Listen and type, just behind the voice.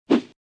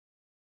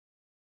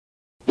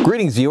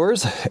Greetings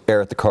viewers,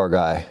 Eric the Car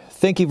Guy.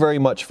 Thank you very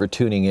much for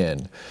tuning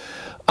in.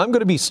 I'm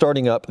going to be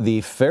starting up the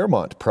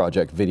Fairmont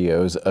project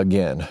videos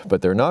again, but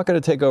they're not going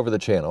to take over the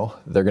channel.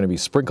 They're going to be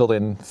sprinkled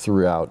in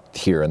throughout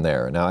here and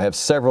there. Now I have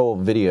several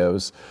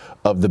videos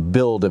of the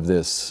build of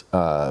this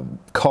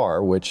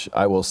car, which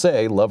I will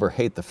say, love or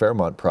hate the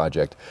Fairmont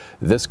project.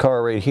 This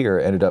car right here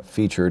ended up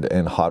featured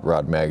in Hot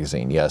Rod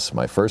Magazine. Yes,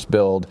 my first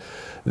build,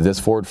 this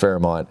Ford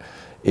Fairmont,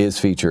 is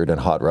featured in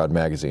Hot Rod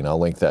Magazine. I'll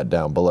link that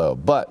down below.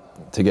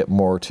 But to get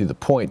more to the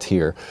point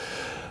here,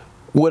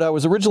 what I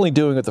was originally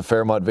doing with the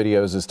Fairmont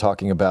videos is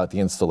talking about the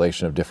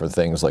installation of different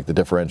things like the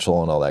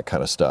differential and all that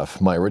kind of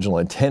stuff. My original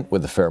intent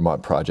with the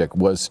Fairmont project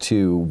was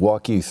to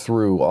walk you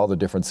through all the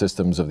different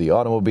systems of the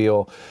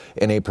automobile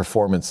in a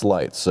performance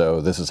light.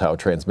 So this is how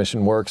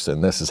transmission works,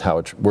 and this is how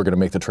we're going to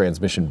make the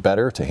transmission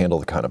better to handle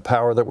the kind of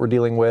power that we're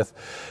dealing with.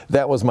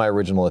 That was my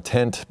original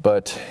intent,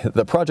 but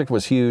the project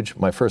was huge,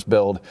 my first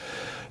build,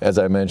 as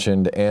I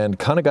mentioned, and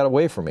kind of got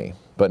away from me.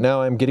 But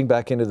now I'm getting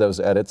back into those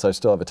edits. I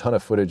still have a ton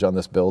of footage on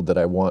this build that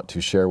I want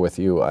to share with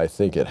you. I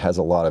think it has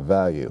a lot of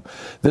value.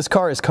 This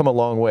car has come a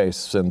long way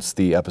since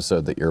the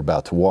episode that you're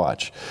about to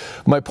watch.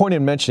 My point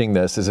in mentioning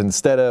this is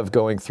instead of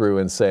going through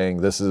and saying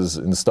this is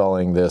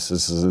installing this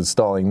is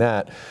installing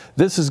that,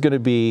 this is going to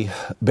be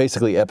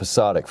basically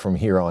episodic from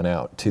here on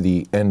out to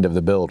the end of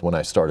the build when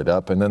I start it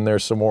up. And then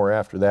there's some more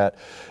after that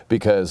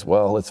because,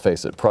 well, let's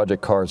face it,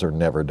 project cars are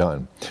never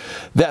done.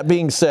 That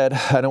being said,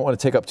 I don't want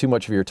to take up too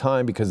much of your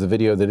time because the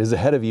video that is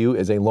ahead of you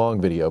is a long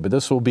video, but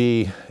this will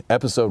be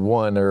episode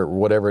 1 or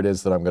whatever it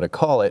is that I'm going to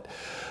call it.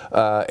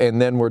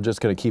 And then we're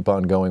just going to keep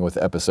on going with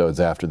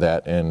episodes after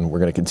that, and we're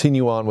going to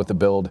continue on with the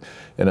build.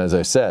 And as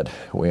I said,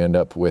 we end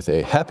up with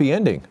a happy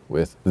ending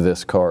with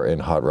this car in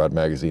Hot Rod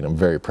Magazine. I'm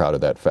very proud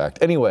of that fact.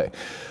 Anyway,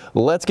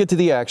 let's get to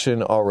the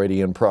action already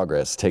in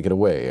progress. Take it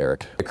away,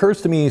 Eric. It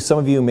occurs to me some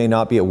of you may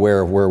not be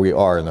aware of where we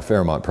are in the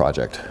Fairmont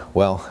project.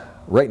 Well,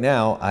 right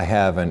now I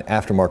have an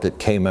aftermarket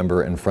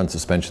K-member and front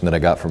suspension that I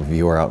got from a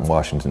viewer out in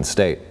Washington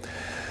State.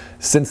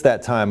 Since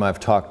that time, I've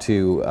talked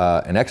to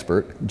an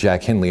expert,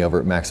 Jack Hindley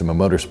over at Maximum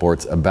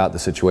Motorsports, about the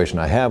situation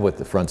I have with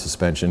the front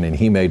suspension, and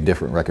he made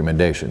different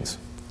recommendations.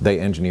 They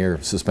engineer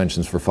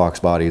suspensions for Fox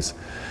bodies.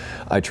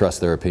 I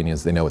trust their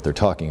opinions. They know what they're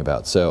talking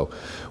about. So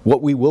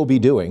what we will be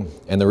doing,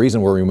 and the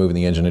reason we're removing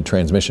the engine and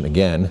transmission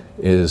again,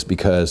 is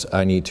because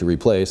I need to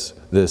replace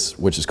this,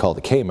 which is called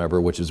the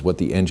K-member, which is what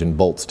the engine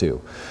bolts to.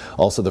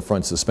 Also, the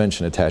front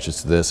suspension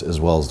attaches to this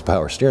as well as the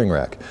power steering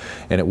rack.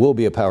 And it will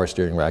be a power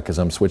steering rack because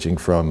I'm switching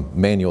from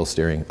manual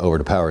steering over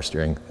to power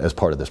steering as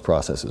part of this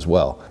process as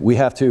well. We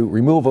have to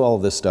remove all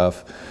of this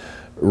stuff,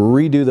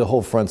 redo the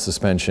whole front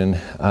suspension.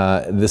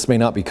 This may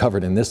not be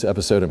covered in this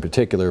episode in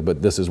particular,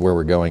 but this is where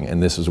we're going,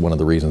 and this is one of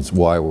the reasons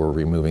why we're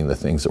removing the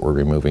things that we're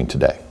removing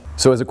today.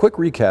 So as a quick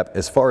recap,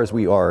 as far as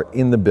we are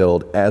in the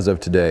build as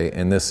of today,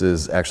 and this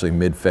is actually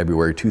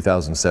mid-February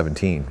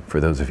 2017 for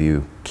those of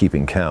you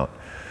keeping count.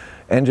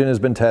 Engine has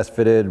been test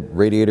fitted,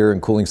 radiator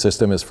and cooling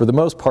system has for the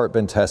most part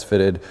been test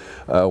fitted.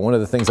 One of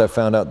the things I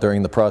found out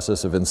during the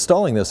process of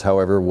installing this,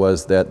 however,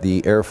 was that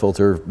the air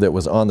filter that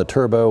was on the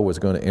turbo was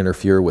going to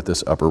interfere with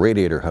this upper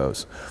radiator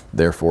hose.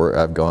 Therefore,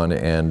 I've gone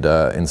and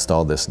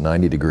installed this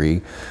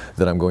 90-degree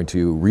that I'm going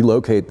to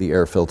relocate the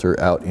air filter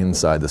out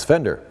inside this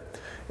fender.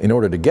 In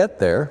order to get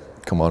there,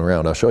 come on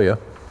around, I'll show you,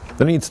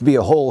 there needs to be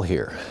a hole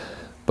here.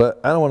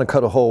 But I don't want to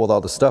cut a hole with all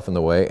the stuff in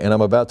the way, and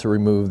I'm about to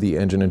remove the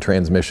engine and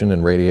transmission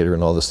and radiator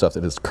and all the stuff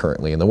that is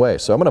currently in the way.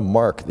 So I'm going to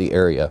mark the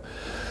area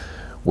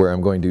where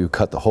I'm going to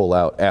cut the hole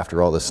out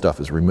after all this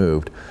stuff is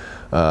removed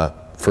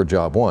for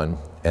job 1.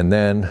 And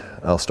then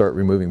I'll start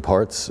removing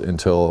parts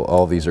until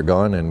all these are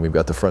gone and we've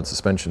got the front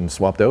suspension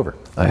swapped over.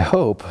 I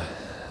hope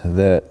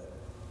that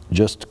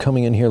just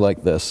coming in here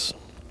like this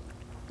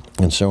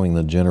and showing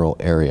the general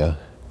area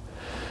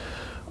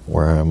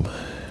where I'm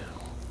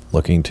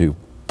looking to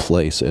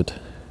place it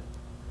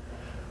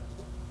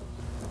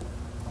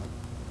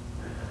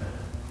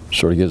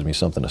sort of gives me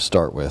something to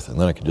start with,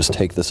 and then I can just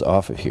take this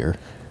off of here,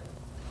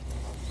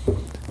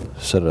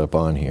 set it up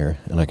on here,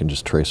 and I can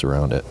just trace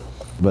around it.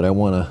 But I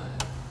want to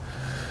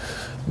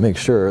make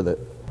sure that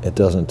it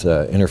doesn't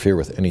interfere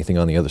with anything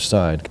on the other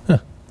side.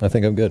 I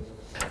think I'm good.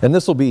 And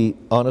this will be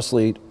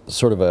honestly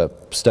sort of a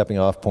stepping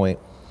off point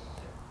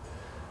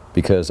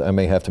because I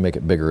may have to make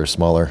it bigger or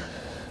smaller,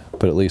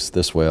 but at least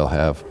this way I'll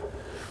have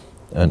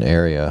an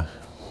area.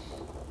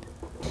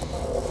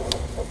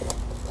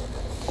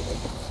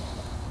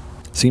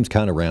 Seems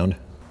kind of round.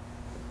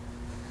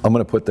 I'm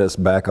going to put this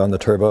back on the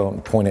turbo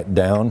and point it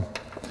down.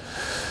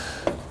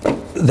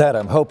 That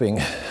I'm hoping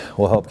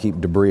will help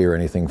keep debris or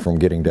anything from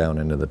getting down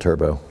into the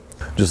turbo.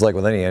 Just like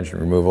with any engine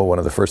removal, one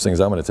of the first things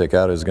I'm going to take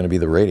out is going to be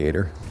the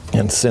radiator.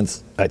 And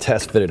since I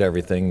test fitted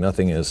everything,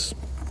 nothing is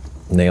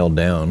nailed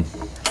down.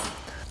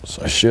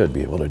 So I should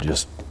be able to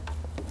just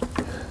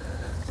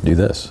do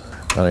this.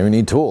 I don't even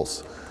need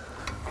tools.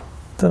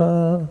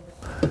 Ta-da!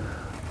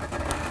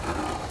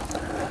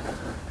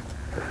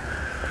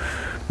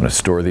 I'm going to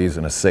store these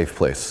in a safe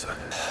place.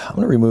 I'm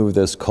going to remove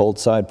this cold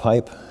side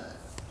pipe.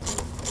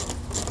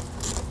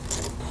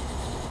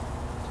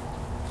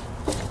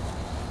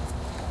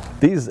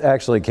 These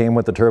actually came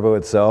with the turbo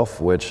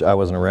itself, which I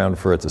wasn't around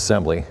for its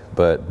assembly,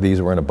 but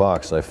these were in a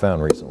box I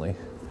found recently.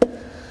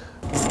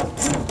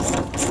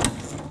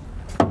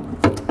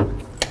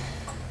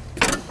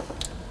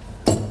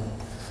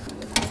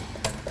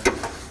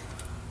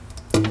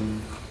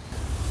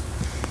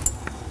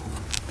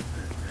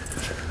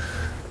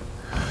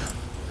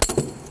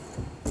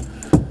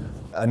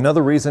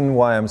 Another reason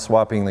why I'm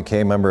swapping the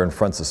K-member and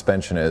front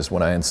suspension is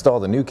when I install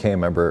the new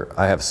K-member,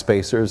 I have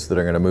spacers that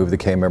are going to move the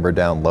K-member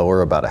down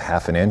lower about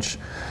 1/2 inch,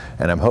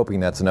 and I'm hoping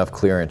that's enough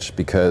clearance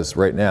because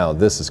right now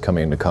this is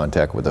coming into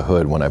contact with the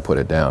hood when I put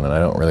it down, and I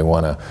don't really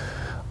want to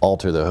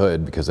alter the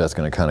hood because that's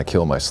going to kind of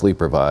kill my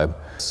sleeper vibe.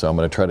 So I'm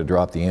going to try to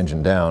drop the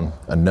engine down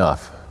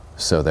enough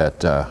so that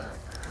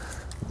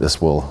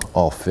this will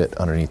all fit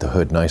underneath the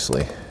hood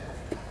nicely.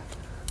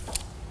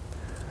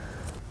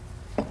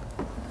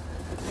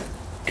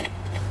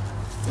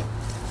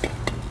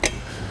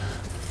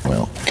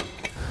 Well,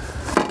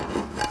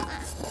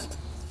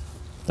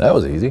 that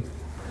was easy.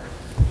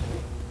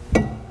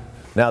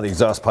 Now the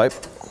exhaust pipe.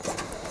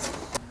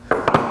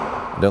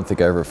 I don't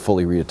think I ever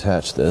fully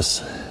reattached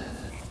this.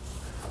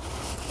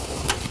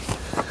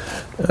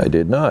 I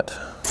did not.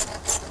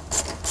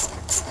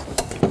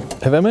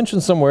 Have I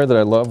mentioned somewhere that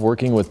I love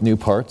working with new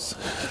parts?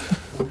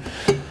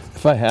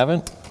 If I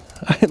haven't,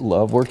 I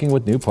love working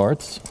with new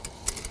parts.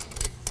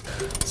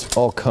 It's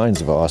all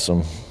kinds of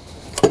awesome.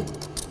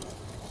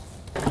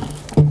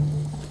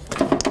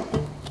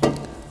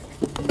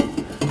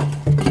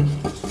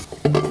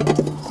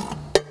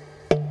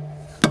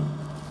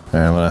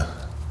 I'm going to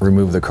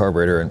remove the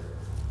carburetor and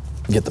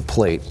get the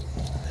plate,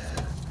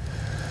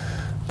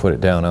 put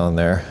it down on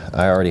there.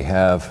 I already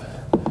have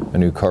a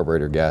new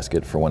carburetor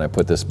gasket for when I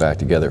put this back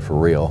together for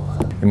real.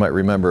 You might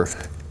remember,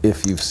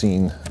 if you've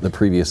seen the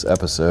previous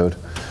episode,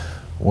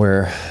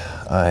 where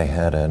I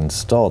had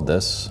installed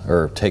this,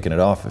 or taken it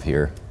off of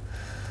here,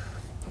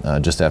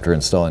 just after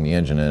installing the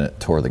engine and it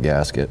tore the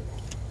gasket.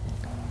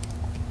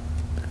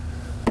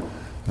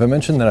 Have I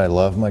mentioned that I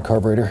love my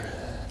carburetor?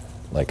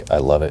 Like, I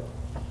love it.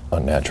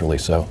 Unnaturally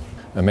so.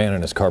 A man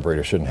and his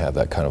carburetor shouldn't have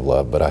that kind of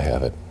love, but I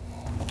have it.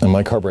 And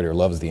my carburetor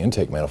loves the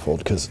intake manifold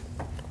because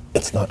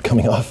it's not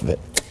coming off of it.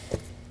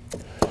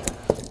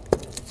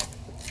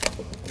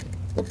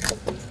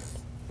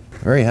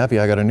 Very happy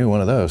I got a new one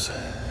of those.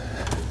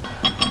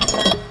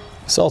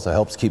 This also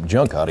helps keep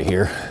junk out of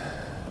here.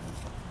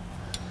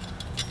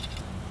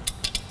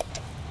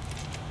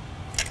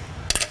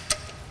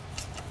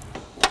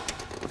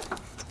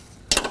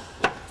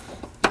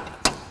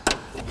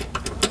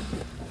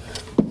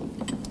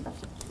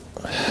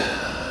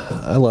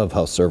 I love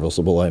how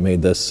serviceable I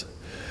made this.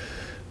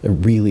 I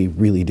really,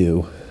 really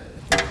do.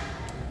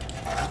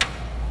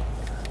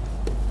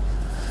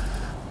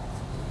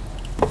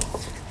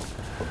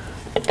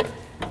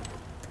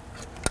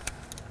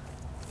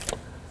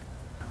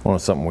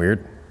 Want something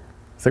weird?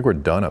 I think we're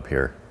done up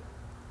here.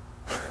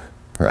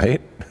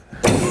 Right?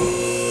 All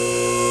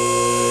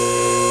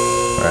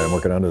right, I'm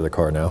working under the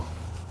car now.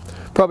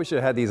 Probably should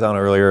have had these on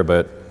earlier,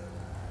 but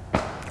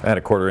I had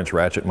a 1/4 inch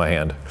ratchet in my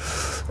hand.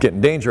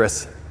 Getting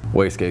dangerous.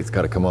 Wastegate's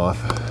got to come off.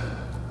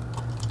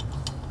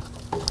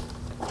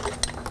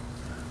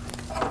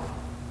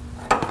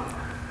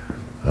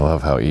 I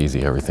love how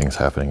easy everything's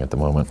happening at the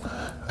moment.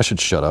 I should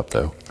shut up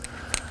though.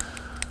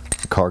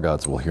 The car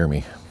gods will hear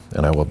me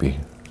and I will be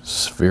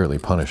severely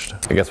punished.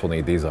 I guess we'll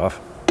need these off.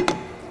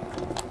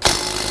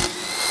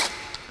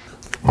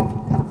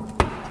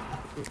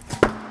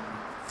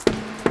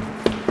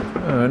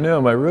 Oh no,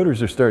 my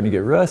rotors are starting to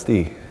get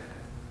rusty.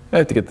 I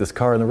have to get this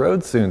car on the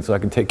road soon so I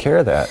can take care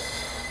of that.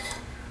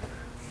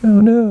 Oh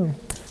no.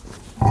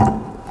 I'm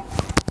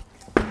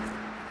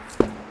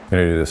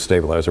gonna do the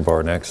stabilizer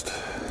bar next.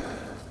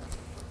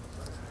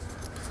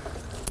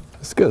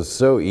 This goes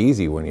so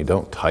easy when you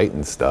don't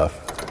tighten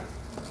stuff.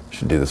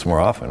 Should do this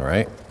more often,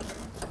 right?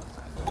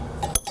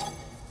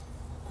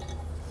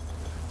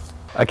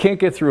 I can't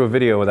get through a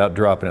video without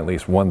dropping at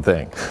least one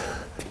thing.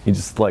 You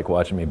just like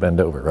watching me bend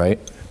over, right?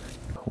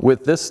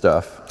 With this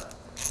stuff,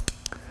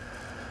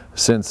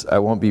 since I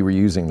won't be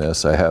reusing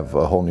this, I have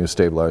a whole new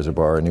stabilizer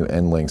bar, new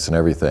end links and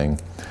everything.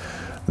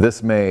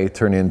 This may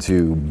turn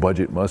into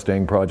budget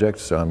Mustang project,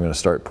 so I'm going to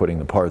start putting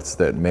the parts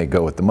that may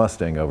go with the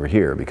Mustang over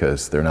here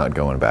because they're not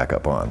going back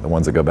up on. The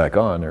ones that go back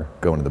on are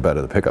going to the bed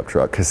of the pickup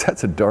truck because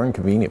that's a darn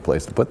convenient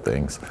place to put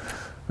things.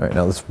 All right,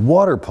 now this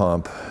water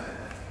pump,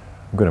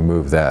 I'm going to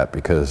move that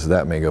because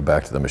that may go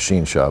back to the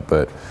machine shop,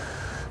 but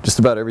just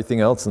about everything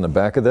else in the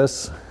back of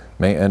this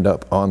may end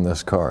up on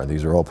this car.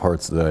 These are all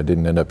parts that I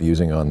didn't end up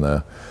using on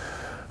the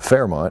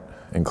Fairmont,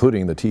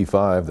 including the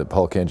T5 that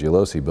Paul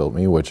Cangialosi built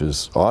me, which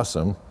is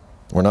awesome.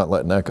 We're not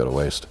letting that go to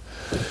waste.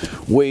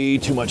 Way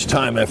too much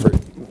time, effort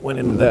went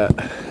into that.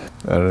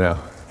 I don't know.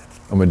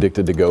 I'm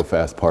addicted to go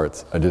fast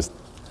parts. I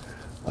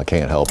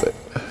can't help it.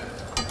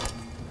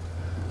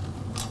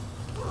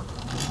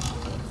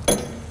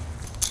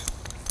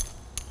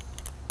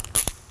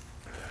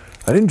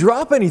 I didn't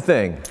drop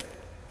anything.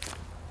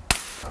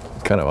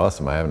 Kind of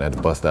awesome. I haven't had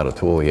to bust out a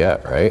tool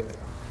yet, right?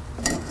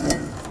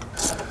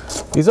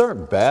 These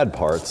aren't bad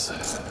parts.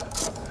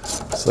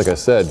 Just like I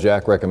said,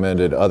 Jack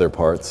recommended other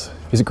parts.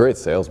 He's a great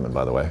salesman,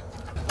 by the way.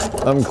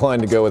 I'm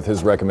inclined to go with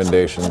his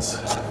recommendations.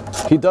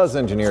 He does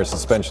engineer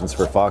suspensions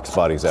for Fox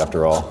bodies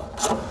after all.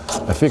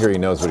 I figure he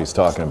knows what he's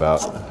talking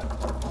about.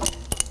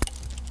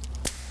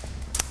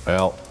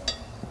 Well,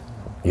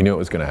 you knew it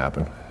was going to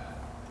happen.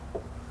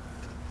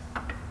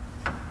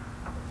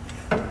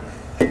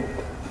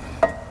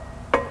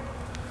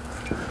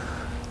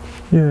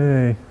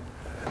 Yay.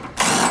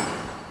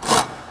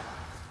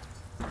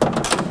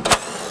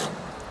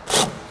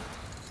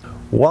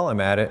 While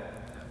I'm at it,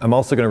 I'm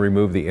also going to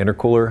remove the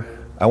intercooler.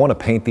 I want to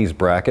paint these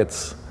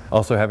brackets.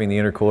 Also, having the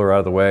intercooler out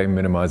of the way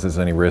minimizes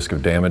any risk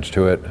of damage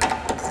to it.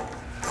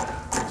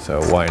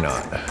 So why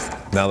not?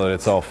 Now that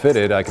it's all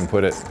fitted, I can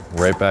put it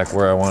right back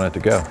where I want it to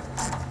go.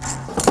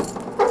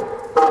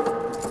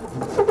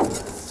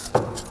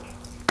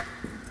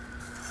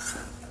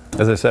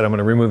 As I said, I'm going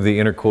to remove the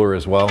intercooler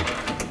as well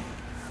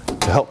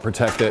to help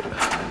protect it.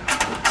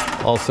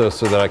 Also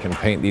so that I can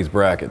paint these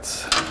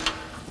brackets.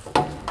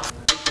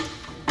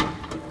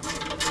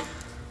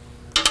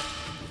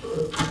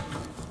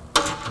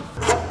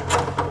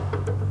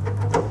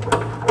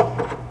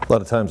 A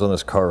lot of times on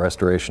this car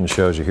restoration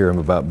shows you hear them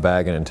about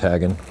bagging and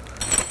tagging.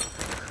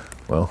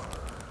 Well,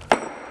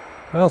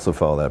 I also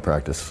follow that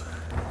practice.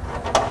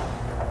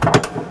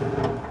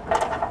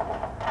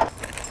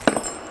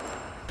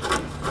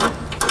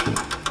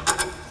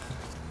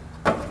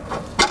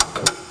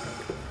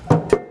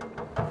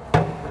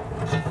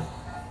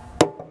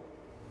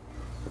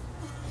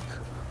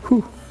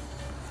 Whew.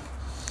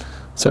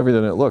 It's heavier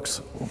than it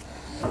looks.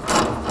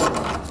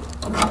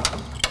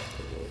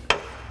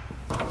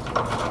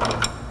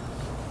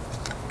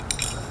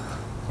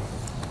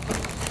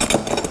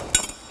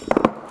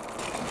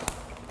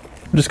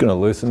 I'm just going to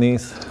loosen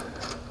these.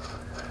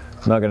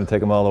 I'm not going to take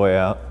them all the way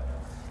out,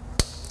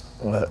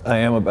 but I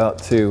am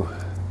about to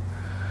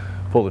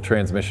pull the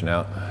transmission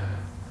out.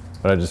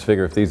 But I just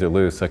figure if these are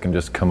loose, I can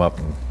just come up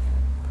and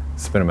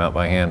spin them out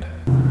by hand.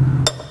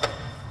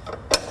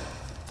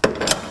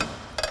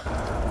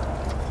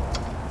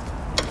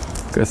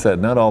 Like I said,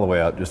 not all the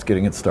way out, just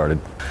getting it started.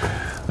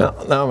 Now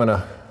I'm going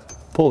to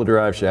pull the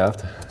drive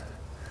shaft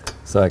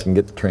so I can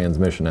get the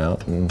transmission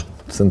out. And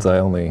since I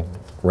only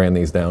ran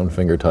these down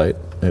finger tight,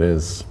 it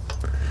is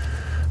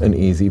an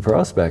easy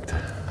prospect.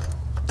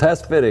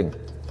 Test fitting.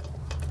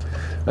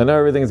 I know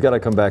everything's got to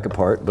come back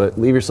apart, but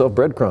leave yourself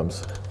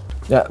breadcrumbs.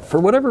 Yeah, for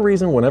whatever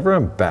reason, whenever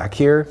I'm back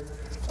here,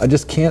 I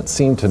just can't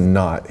seem to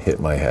not hit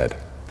my head.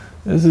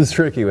 This is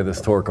tricky with this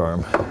torque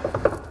arm.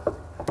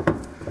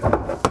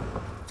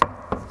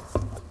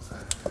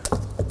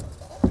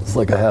 It's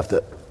like I have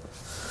to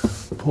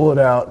pull it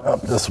out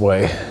up this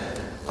way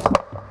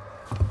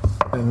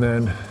and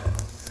then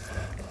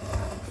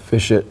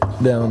fish it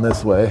down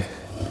this way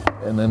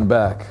and then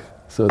back.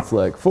 So it's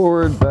like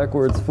forward,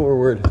 backwards,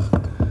 forward.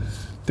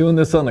 Doing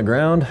this on the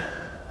ground,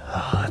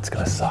 oh, that's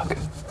gonna suck.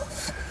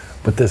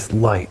 But this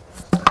light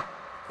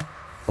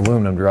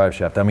aluminum drive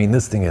shaft, I mean,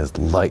 this thing is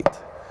light.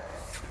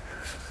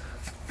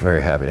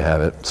 Very happy to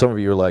have it. Some of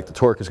you are like, the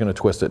torque is gonna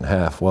twist it in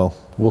half. Well,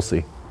 we'll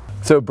see.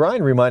 So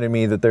Brian reminded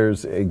me that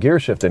there's a gear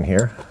shift in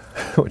here,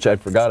 which I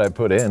forgot I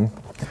put in,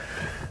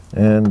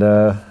 and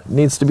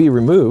needs to be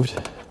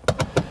removed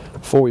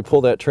before we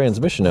pull that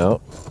transmission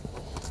out.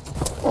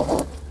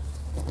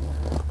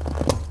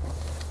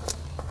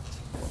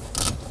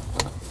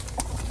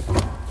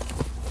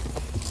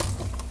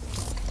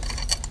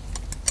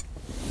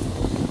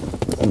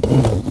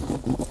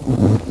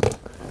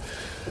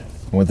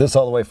 With this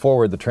all the way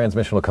forward, the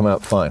transmission will come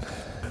out fine.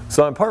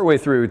 So I'm partway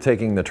through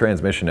taking the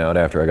transmission out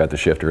after I got the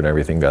shifter and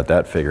everything, got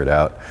that figured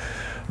out.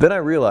 Then I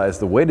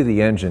realized the weight of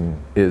the engine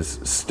is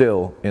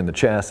still in the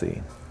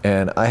chassis.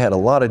 And I had a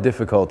lot of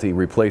difficulty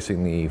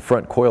replacing the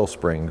front coil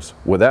springs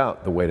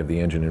without the weight of the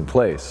engine in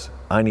place.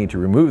 I need to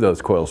remove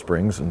those coil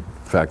springs. In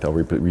fact, I'll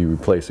be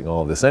replacing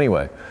all of this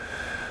anyway.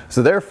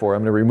 So therefore, I'm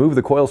going to remove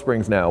the coil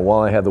springs now while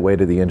I have the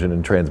weight of the engine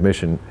and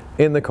transmission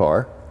in the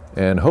car,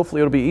 and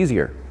hopefully it'll be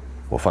easier.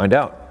 We'll find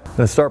out. I'm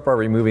going to start by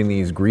removing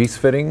these grease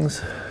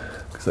fittings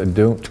because I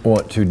don't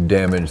want to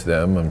damage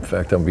them. In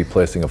fact, I'll be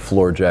placing a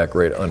floor jack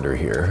right under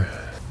here.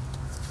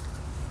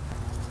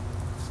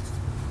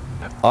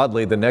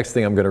 Oddly, the next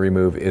thing I'm going to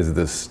remove is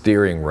the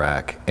steering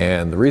rack,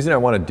 and the reason I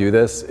want to do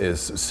this is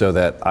so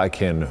that I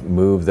can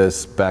move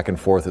this back and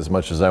forth as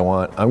much as I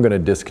want. I'm going to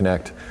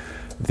disconnect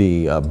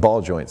the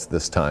ball joints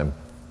this time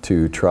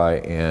to try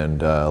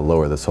and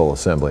lower this whole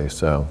assembly.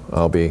 So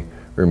I'll be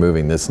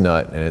removing this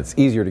nut, and it's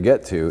easier to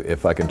get to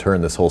if I can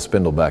turn this whole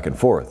spindle back and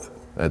forth.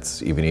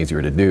 That's even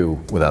easier to do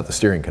without the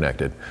steering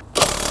connected.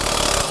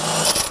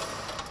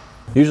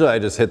 Usually I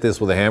just hit this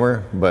with a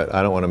hammer, but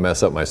I don't want to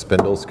mess up my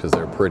spindles because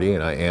they're pretty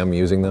and I am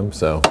using them,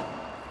 so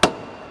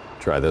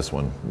try this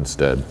one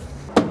instead.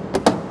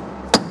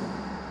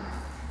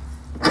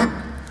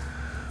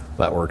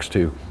 That works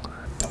too.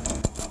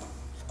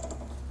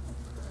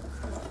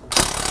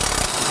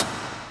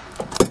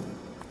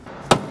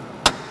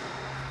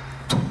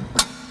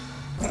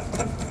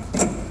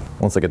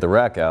 Once I get the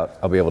rack out,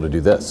 I'll be able to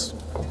do this.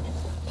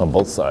 on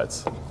both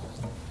sides.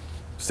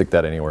 Stick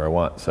that anywhere I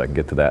want so I can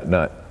get to that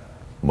nut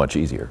much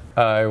easier.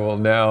 I will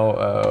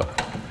now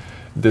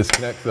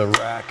disconnect the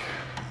rack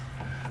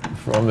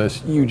from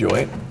this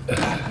U-joint.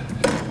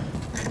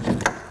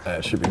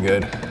 That should be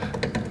good.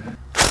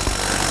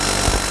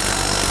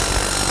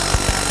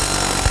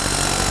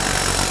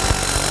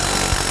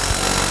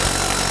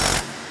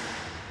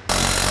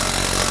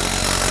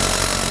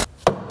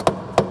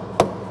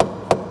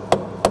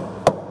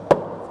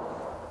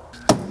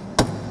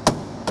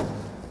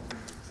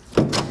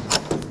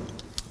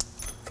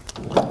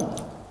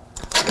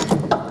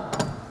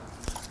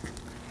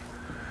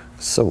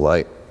 So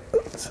light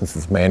since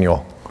it's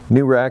manual.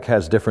 New rack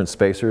has different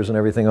spacers and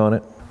everything on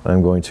it.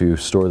 I'm going to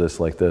store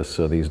this like this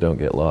so these don't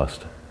get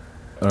lost.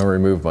 I'll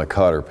remove my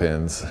cotter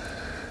pins.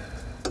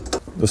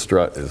 The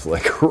strut is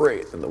like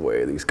right in the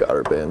way of these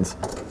cotter pins.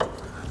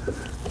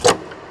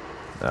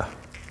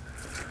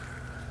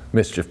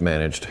 Mischief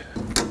managed.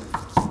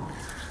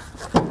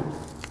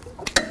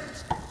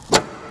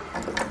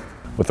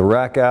 With the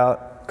rack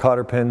out,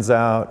 cotter pins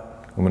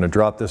out, I'm going to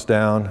drop this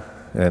down,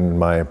 and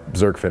my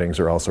Zerk fittings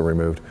are also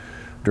removed.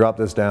 Drop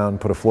this down,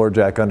 put a floor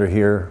jack under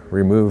here,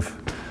 remove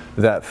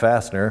that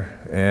fastener,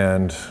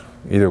 and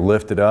either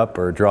lift it up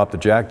or drop the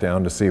jack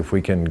down to see if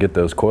we can get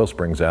those coil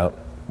springs out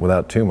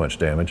without too much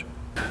damage.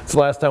 It's the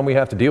last time we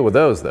have to deal with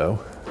those though.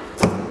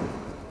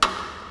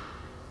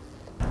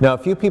 Now, a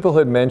few people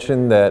had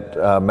mentioned that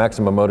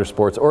Maximum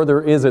Motorsports, or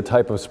there is a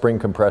type of spring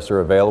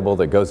compressor available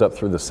that goes up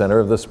through the center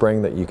of the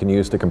spring that you can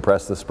use to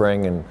compress the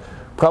spring, and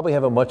probably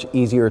have a much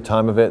easier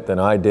time of it than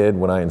I did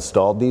when I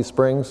installed these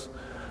springs.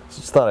 So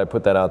just thought I'd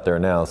put that out there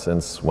now,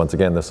 since once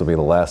again this will be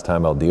the last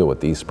time I'll deal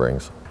with these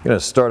springs. I'm going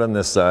to start on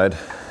this side,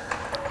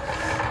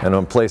 and I'm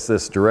going to place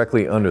this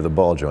directly under the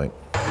ball joint.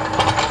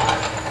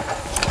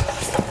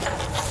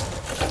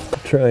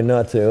 Try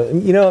not to.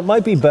 You know, it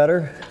might be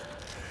better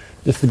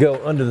just to go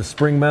under the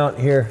spring mount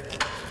here.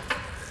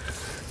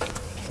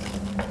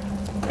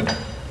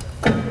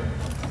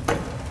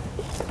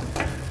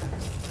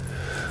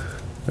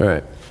 All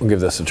right, we'll give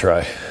this a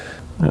try.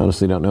 I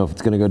honestly don't know if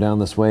it's going to go down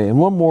this way. And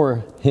one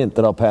more hint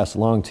that I'll pass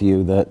along to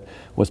you that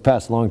was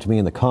passed along to me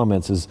in the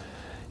comments is,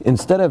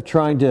 instead of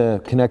trying to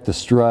connect the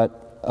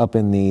strut up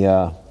in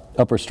the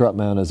upper strut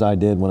mount as I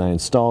did when I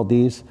installed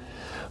these,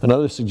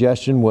 another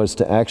suggestion was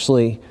to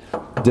actually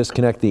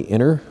disconnect the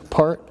inner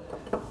part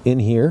in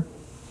here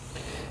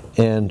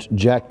and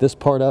jack this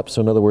part up.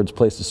 So in other words,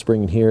 place the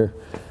spring in here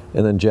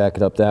and then jack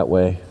it up that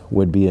way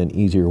would be an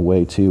easier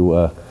way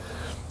to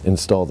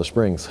install the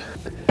springs.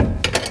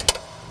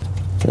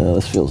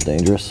 This feels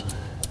dangerous.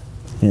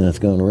 And it's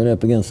going right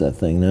up against that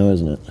thing now,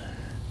 isn't it?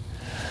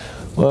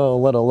 Well,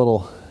 let a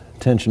little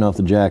tension off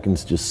the jack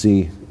and just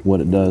see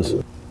what it does.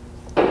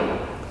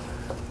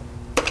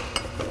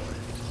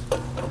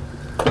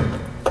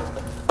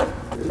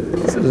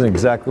 This isn't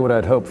exactly what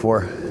I'd hoped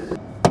for.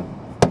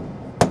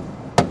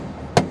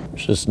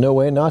 There's just no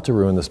way not to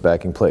ruin this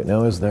backing plate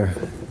now, is there?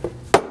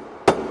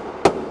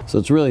 So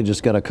it's really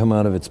just got to come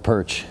out of its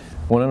perch.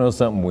 Want to know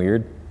something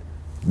weird?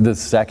 The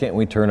second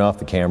we turn off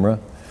the camera,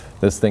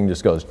 this thing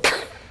just goes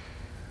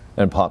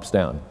and pops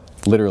down.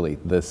 Literally,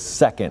 the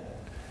second.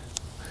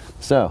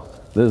 So,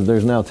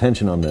 there's now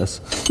tension on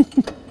this.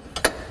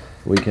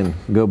 We can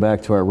go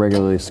back to our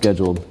regularly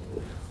scheduled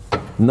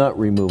nut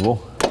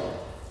removal,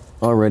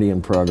 already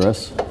in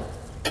progress.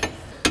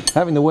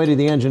 Having the weight of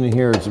the engine in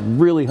here is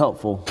really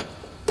helpful.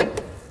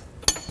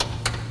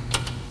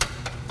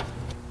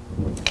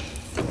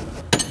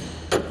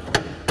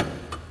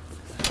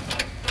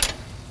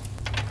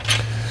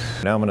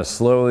 Now I'm going to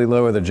slowly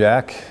lower the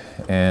jack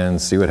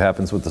and see what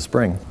happens with the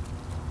spring.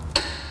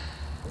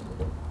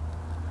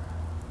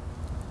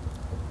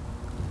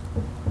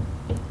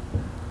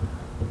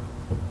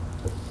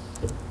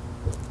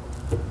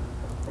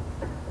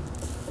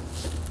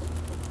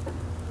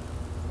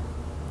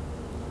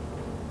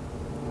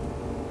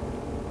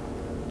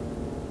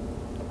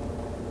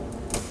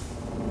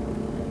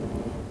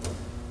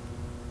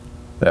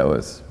 That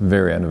was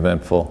very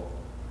uneventful,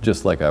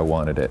 just like I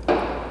wanted it.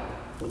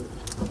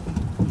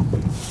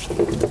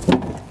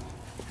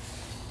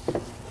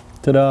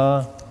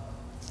 Ta-da!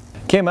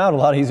 Came out a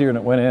lot easier than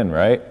it went in,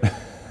 right?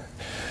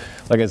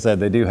 Like I said,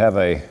 they do have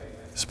a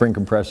spring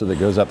compressor that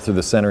goes up through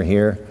the center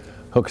here,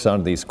 hooks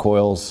onto these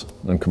coils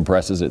and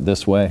compresses it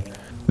this way.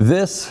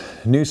 This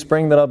new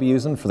spring that I'll be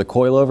using for the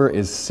coilover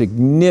is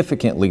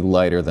significantly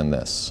lighter than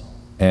this.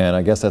 And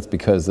I guess that's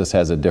because this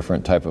has a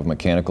different type of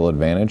mechanical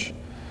advantage.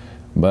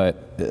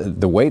 But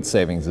the weight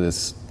savings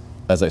is,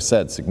 as I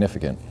said,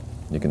 significant.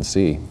 You can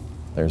see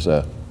there's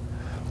a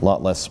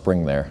lot less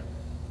spring there.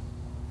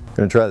 I'm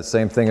going to try the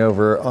same thing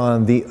over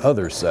on the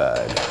other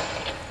side.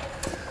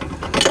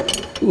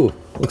 Ooh,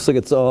 looks like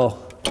it's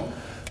all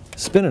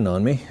spinning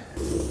on me.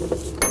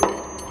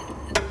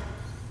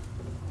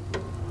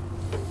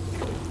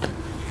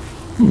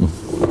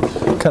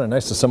 Kind of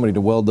nice of somebody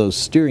to weld those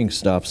steering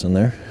stops in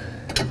there.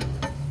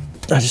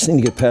 I just need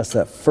to get past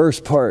that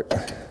first part.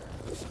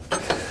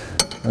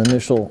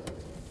 Initial.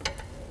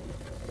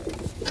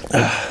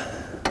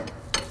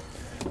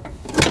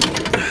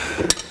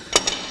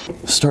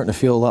 starting to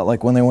feel a lot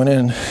like when they went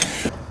in.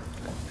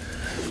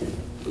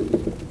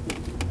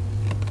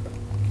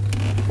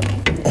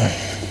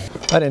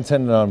 I'd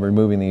intended on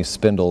removing these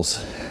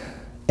spindles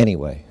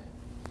anyway.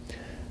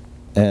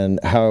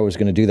 And how I was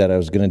going to do that, I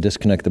was going to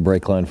disconnect the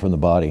brake line from the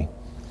body.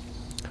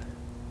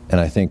 And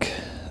I think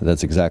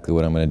that's exactly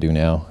what I'm going to do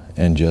now.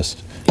 And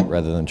just,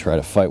 rather than try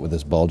to fight with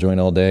this ball joint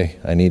all day,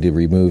 I need to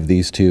remove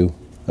these two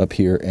up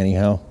here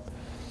anyhow.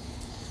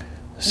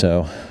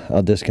 So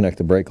I'll disconnect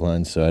the brake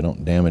line so I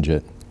don't damage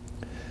it.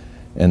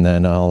 And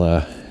then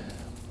I'll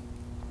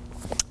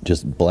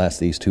just blast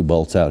these two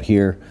bolts out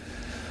here,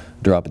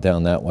 drop it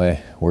down that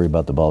way, worry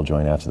about the ball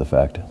joint after the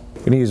fact. I'm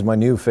going to use my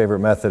new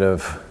favorite method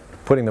of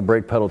putting the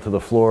brake pedal to the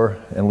floor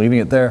and leaving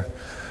it there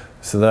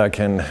so that I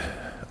can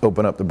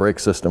open up the brake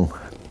system.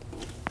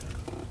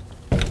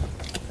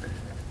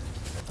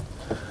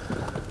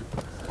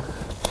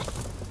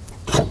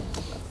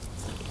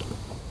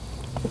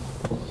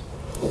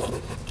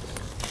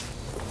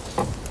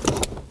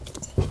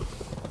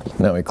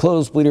 Now we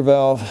close bleeder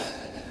valve,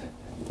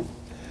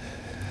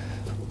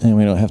 and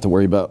we don't have to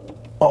worry about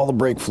all the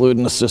brake fluid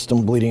in the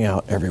system bleeding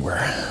out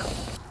everywhere.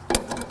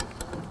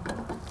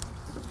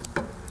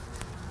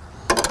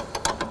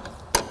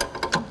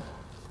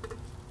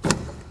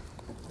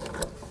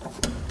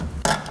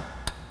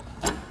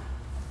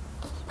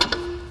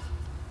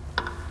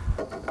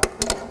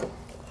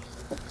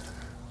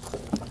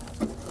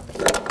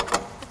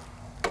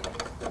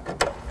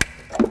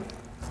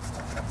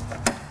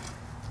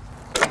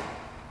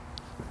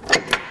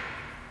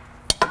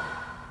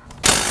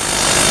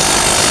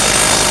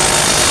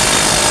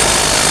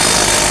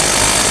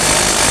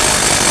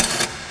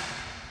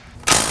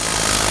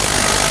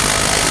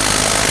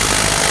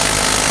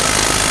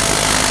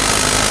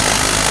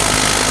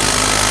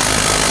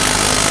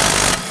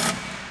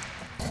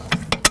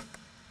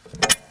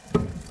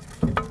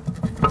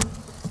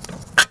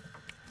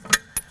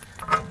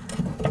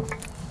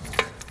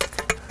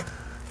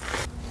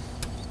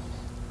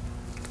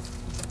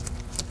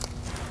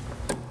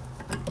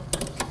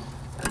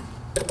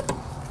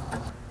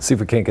 See if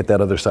we can't get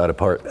that other side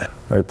apart.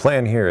 Our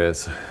plan here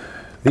is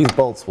these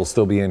bolts will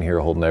still be in here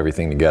holding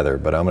everything together,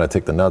 but I'm going to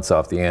take the nuts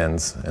off the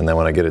ends, and then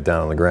when I get it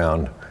down on the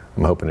ground,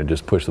 I'm hoping to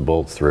just push the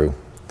bolts through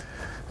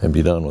and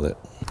be done with it.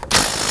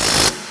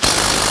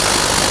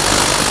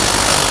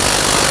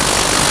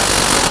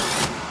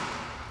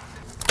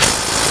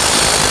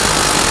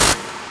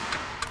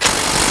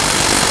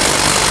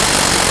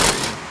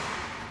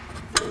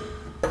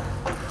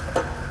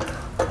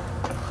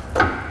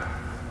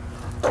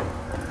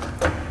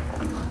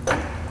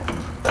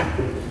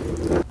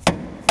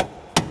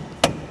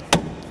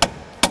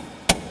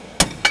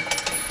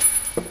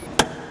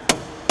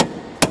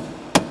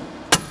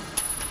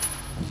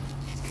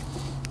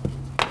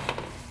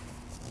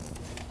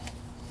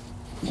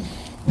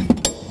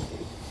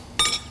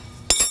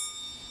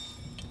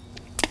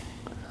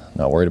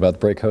 Not worried about the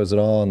brake hose at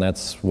all, and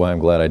that's why I'm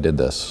glad I did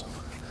this.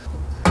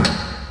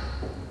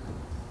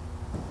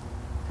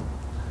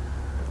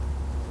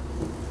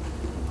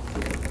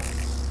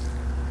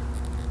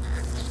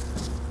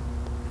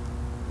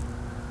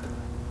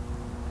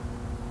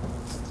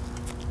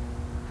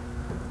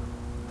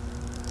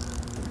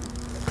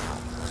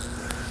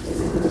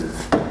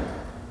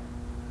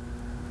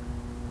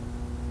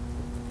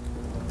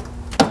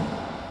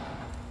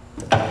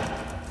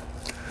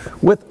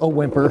 With a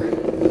whimper.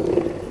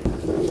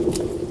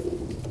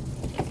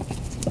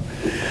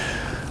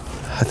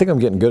 I think I'm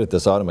getting good at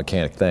this auto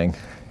mechanic thing.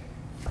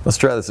 Let's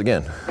try this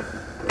again,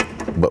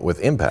 but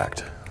with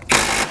impact.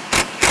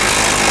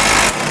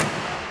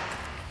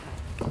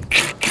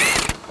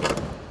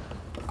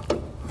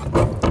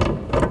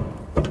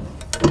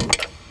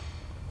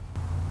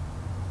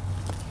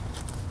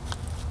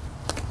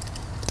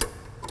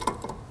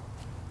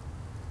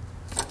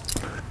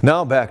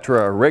 Now back to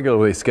our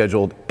regularly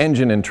scheduled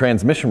engine and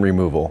transmission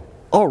removal,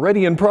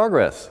 already in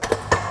progress.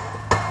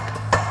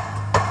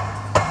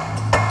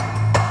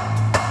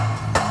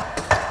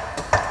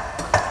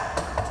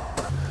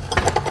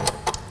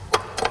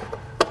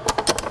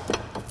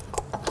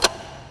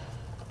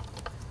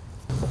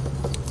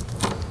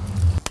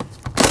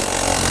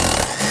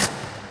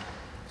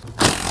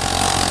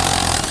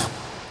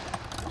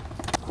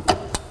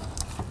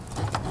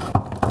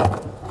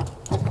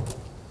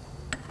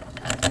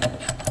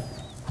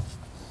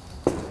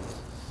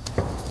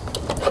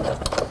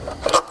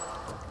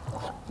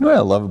 You know what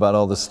I love about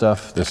all this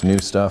stuff, this new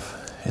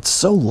stuff? It's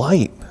so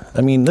light. I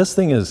mean, this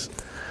thing is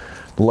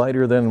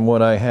lighter than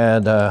what I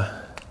had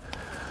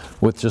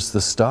with just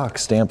the stock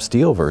stamped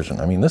steel version.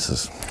 I mean, this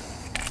is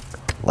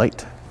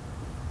light.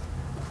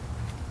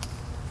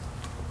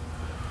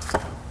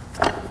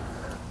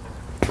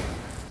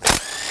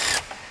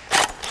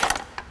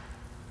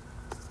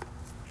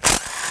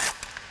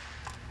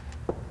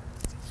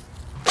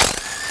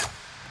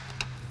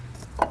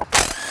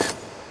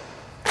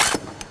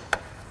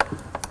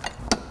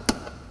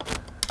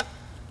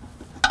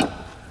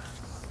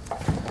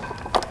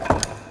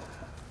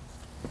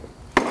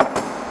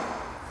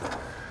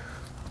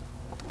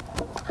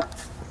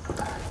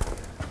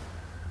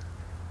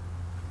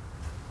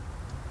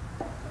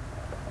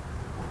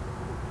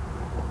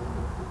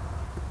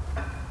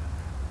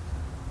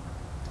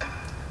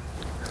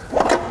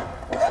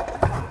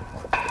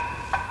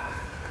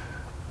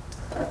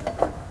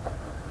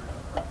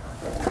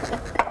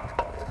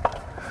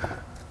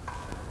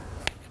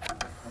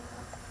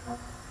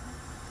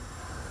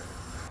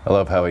 I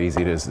love how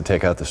easy it is to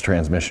take out this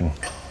transmission,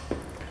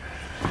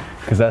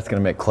 because that's going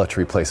to make clutch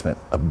replacement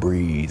a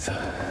breeze.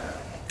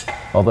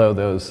 Although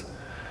those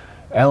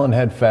Allen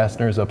head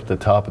fasteners up at the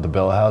top of the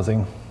bell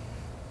housing,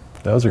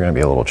 those are going to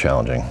be a little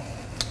challenging.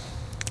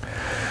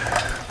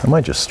 I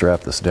might just strap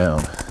this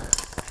down,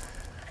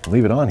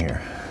 leave it on here.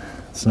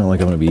 It's not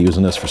like I'm going to be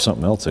using this for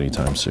something else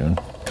anytime soon.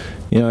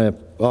 You know,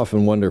 I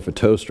often wonder if a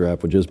toe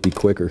strap would just be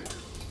quicker.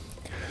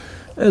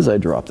 As I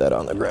drop that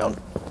on the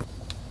ground.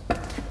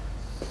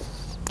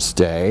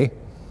 Stay.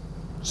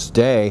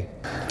 Stay.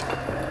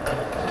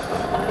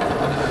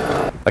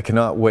 I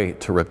cannot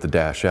wait to rip the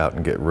dash out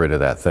and get rid of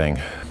that thing.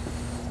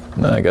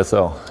 Now, I guess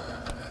I'll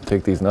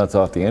take these nuts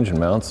off the engine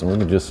mounts and we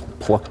can just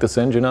pluck this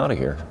engine out of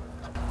here.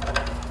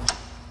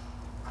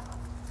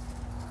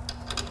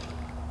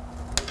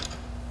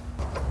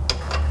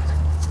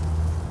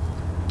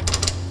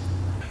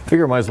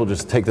 Figure I might as well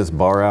just take this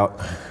bar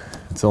out.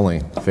 It's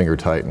only finger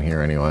tight in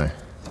here anyway.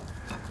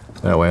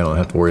 That way I don't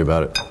have to worry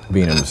about it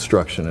being an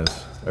obstruction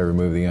as I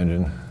remove the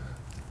engine.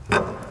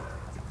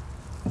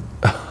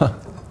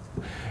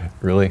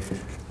 Really?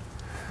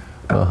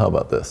 Well, how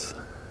about this?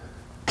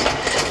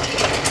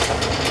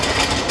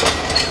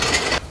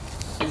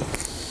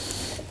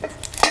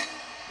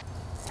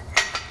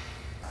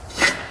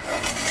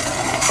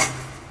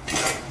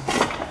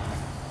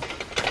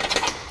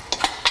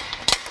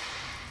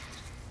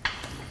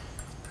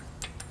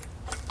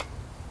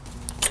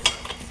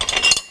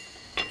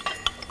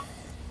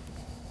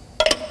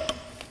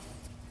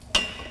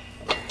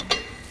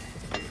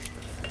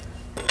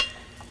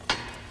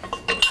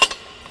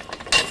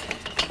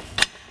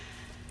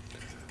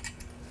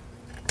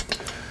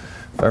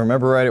 If I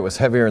remember right, it was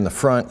heavier in the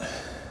front,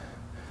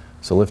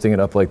 so lifting it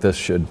up like this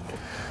should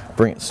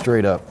bring it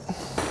straight up.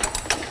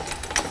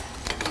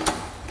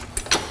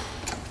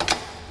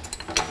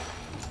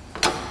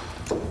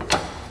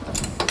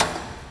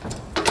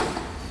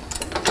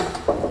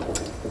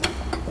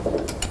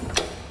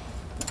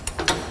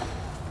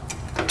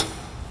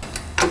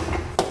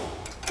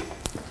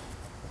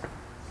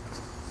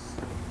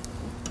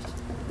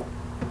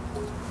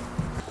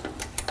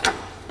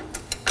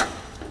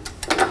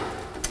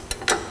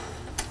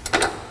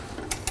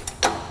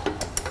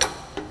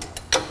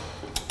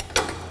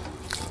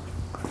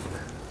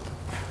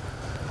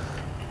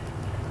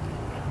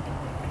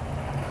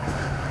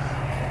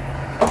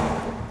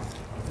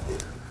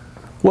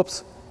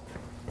 Whoops.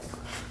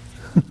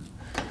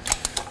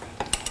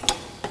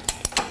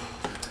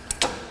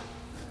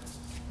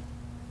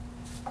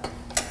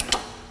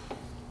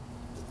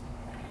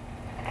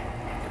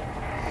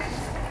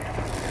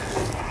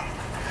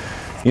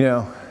 You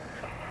know,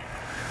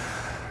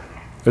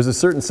 there's a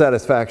certain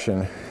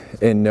satisfaction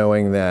in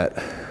knowing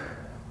that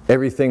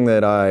everything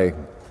that I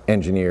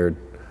engineered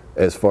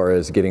as far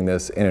as getting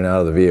this in and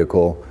out of the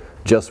vehicle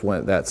just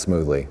went that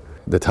smoothly.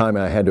 The time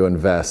I had to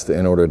invest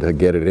in order to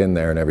get it in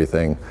there and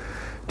everything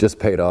just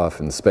paid off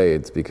in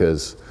spades,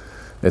 because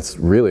it's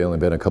really only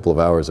been a couple of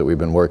hours that we've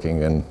been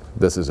working and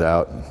this is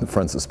out, the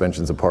front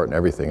suspension's apart and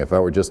everything. If I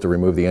were just to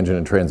remove the engine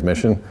and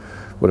transmission,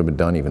 would have been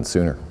done even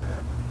sooner.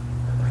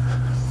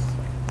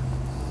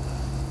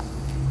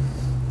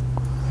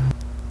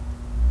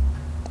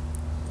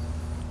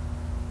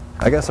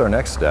 I guess our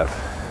next step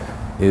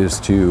is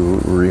to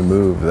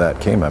remove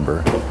that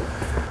K-member.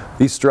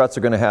 These struts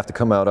are going to have to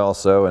come out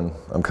also, and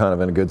I'm kind of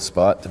in a good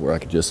spot to where I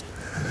could just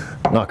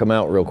knock them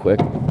out real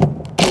quick.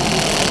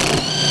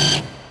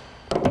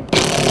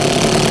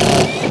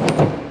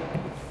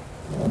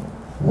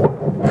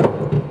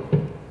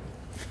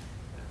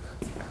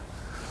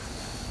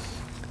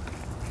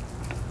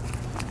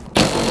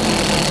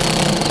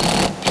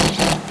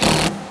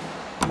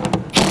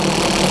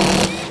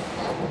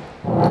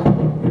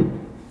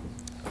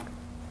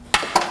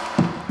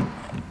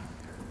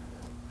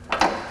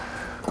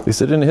 At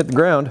least it didn't hit the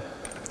ground.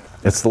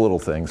 It's the little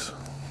things.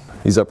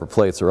 These upper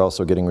plates are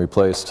also getting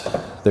replaced.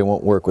 They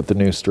won't work with the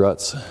new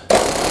struts.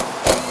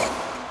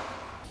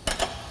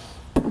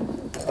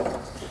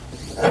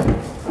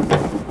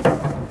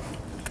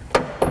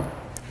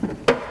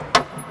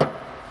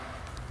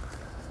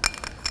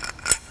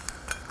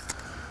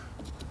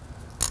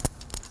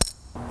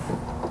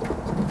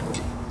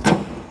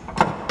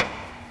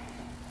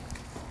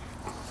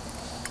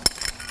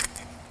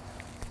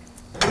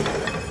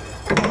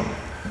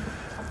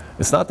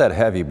 It's not that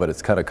heavy, but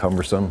it's kind of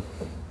cumbersome.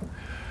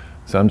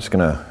 So I'm just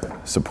gonna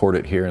support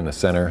it here in the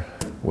center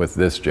with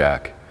this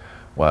jack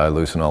while I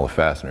loosen all the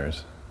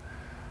fasteners.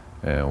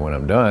 And when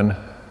I'm done,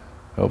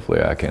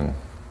 hopefully I can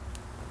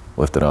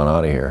lift it on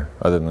out of here.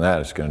 Other than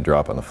that, it's gonna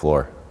drop on the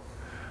floor.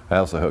 I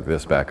also hook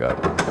this back up.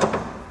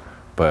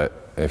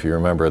 But if you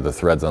remember, the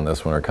threads on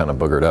this one are kind of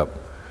boogered up.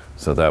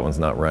 So that one's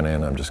not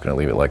running. I'm just gonna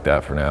leave it like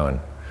that for now. And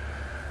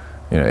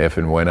you know, if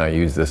and when I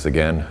use this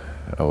again,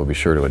 I will be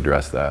sure to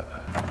address that.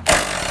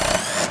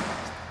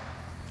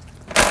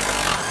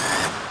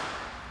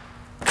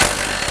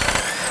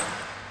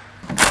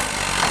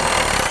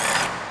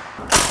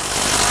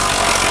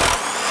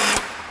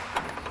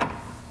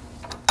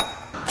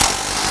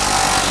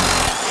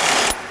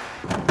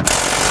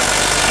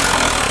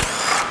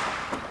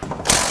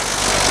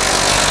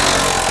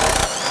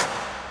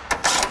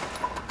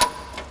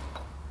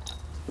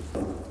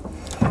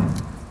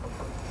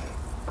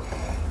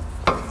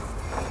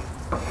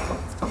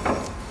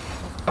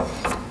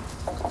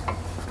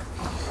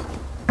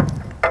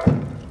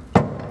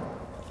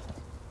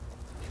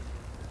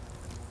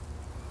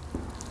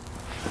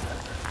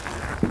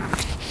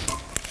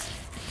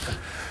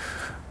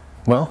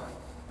 Well,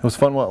 it was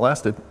fun while it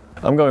lasted.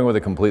 I'm going with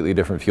a completely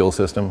different fuel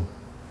system,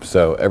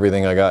 so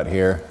everything I got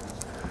here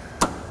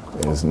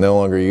is no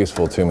longer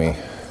useful to me.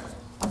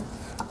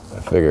 I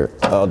figure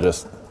I'll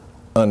just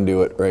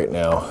undo it right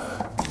now.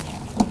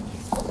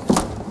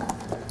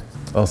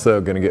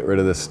 Also going to get rid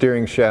of this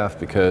steering shaft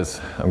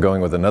because I'm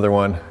going with another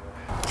one.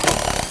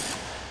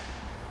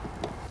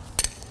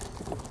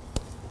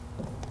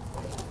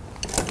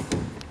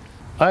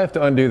 I have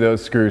to undo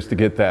those screws to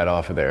get that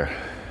off of there.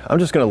 I'm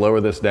just going to lower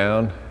this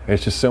down.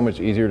 It's just so much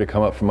easier to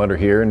come up from under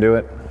here and do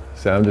it.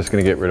 So I'm just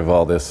going to get rid of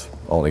all this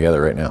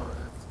altogether right now.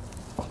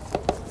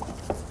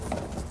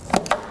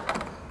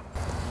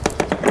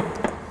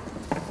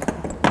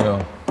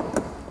 So,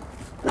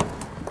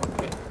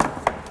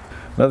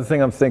 another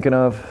thing I'm thinking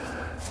of,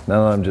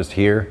 now that I'm just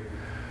here,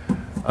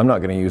 I'm not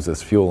going to use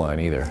this fuel line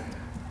either.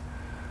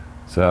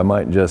 So I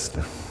might just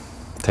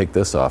take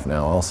this off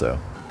now also.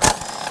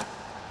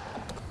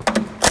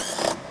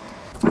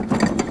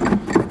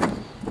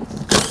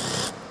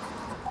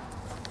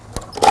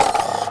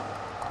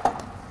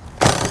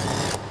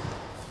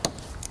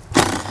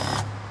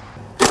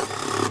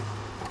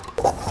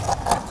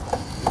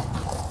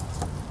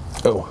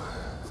 Oh,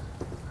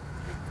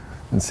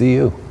 and see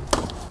you.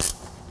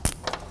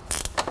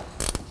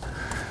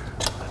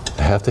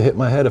 I have to hit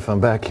my head if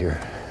I'm back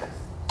here.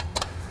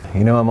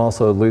 You know, I'm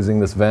also losing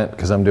this vent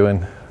because I'm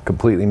doing a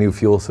completely new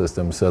fuel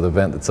system, so the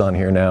vent that's on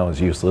here now is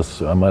useless,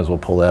 so I might as well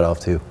pull that off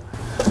too.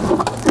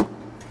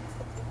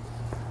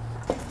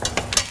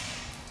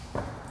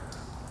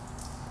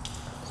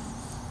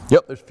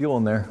 Yep, there's fuel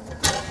in there.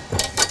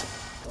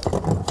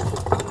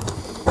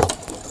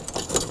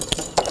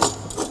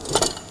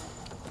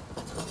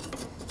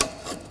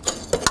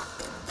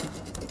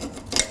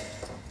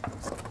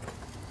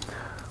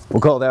 We'll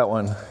call that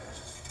one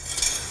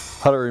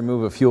how to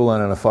remove a fuel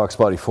line on a Fox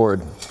body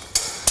Ford.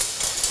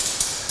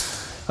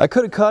 I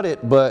could have cut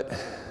it, but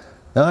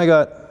now I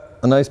got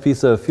a nice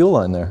piece of fuel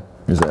line there.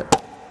 Here's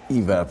that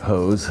evap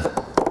hose.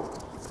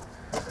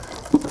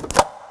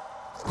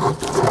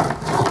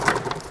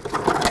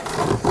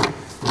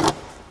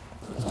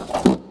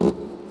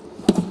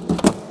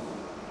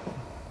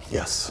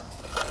 Yes.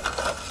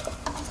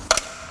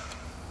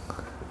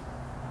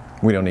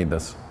 We don't need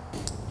this.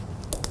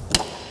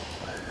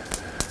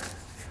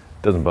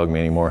 Doesn't bug me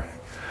anymore.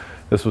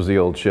 This was the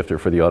old shifter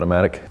for the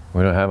automatic.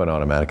 We don't have an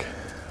automatic.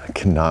 I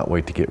cannot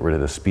wait to get rid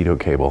of the Speedo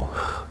cable.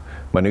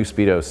 My new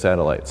Speedo is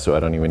satellite, so I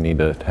don't even need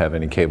to have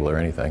any cable or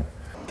anything.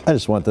 I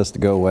just want this to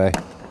go away.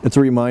 It's a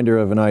reminder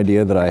of an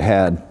idea that I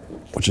had,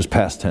 which is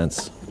past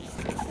tense.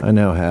 I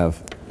now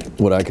have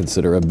what I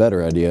consider a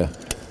better idea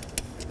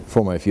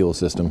for my fuel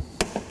system.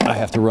 I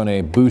have to run a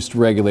boost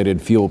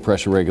regulated fuel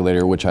pressure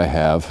regulator, which I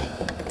have.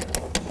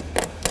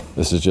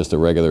 This is just a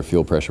regular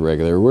fuel pressure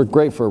regulator. We're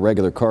great for a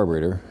regular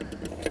carburetor.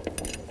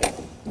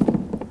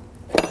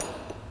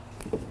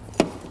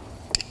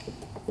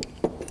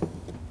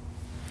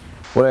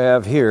 What I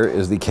have here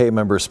is the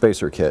K-member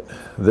spacer kit.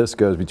 This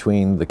goes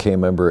between the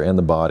K-member and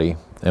the body,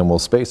 and we'll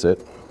space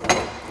it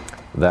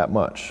that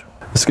much.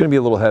 It's going to be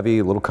a little heavy,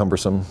 a little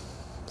cumbersome,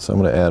 so I'm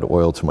going to add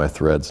oil to my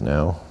threads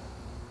now.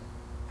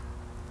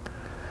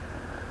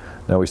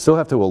 Now we still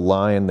have to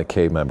align the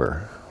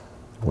K-member,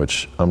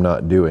 which I'm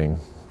not doing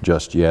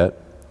just yet.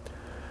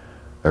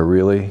 I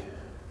really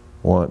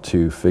want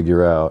to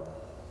figure out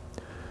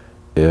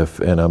if,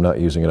 and I'm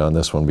not using it on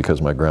this one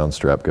because my ground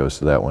strap goes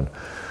to that one.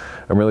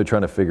 I'm really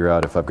trying to figure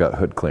out if I've got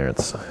hood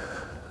clearance.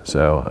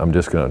 So I'm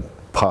just going to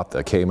pop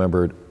the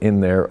K-member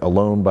in there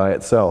alone by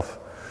itself,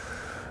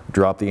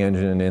 drop the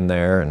engine in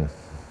there and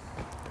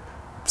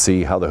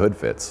see how the hood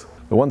fits.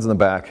 The ones in the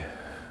back,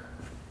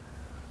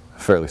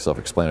 fairly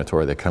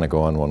self-explanatory. They kind of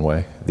go on one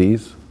way.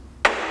 These,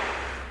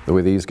 the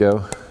way these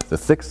go, the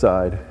thick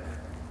side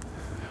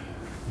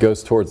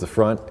goes towards the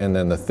front and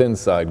then the thin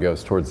side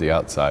goes towards the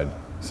outside.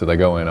 So they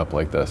go in up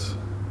like this.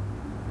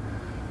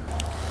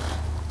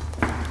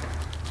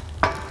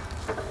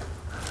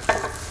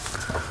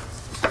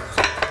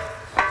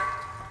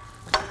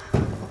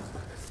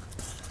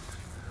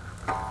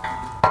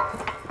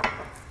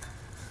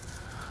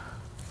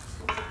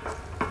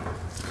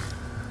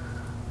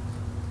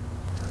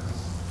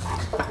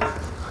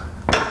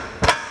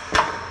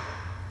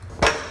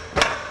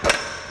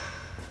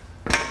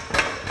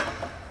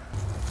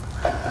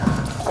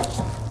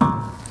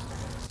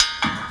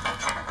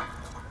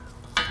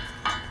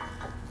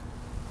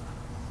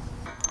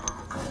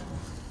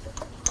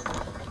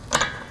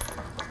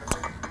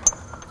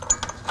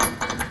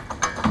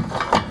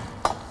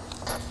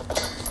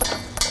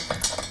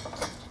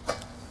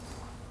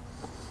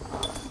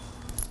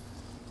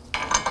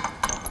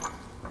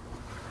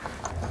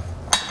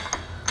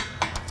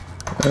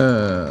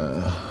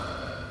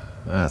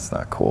 That's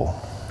not cool.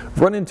 I've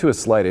run into a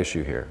slight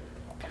issue here,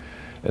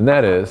 and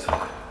that is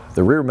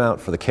the rear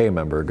mount for the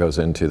K-member goes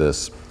into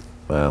this,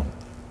 well,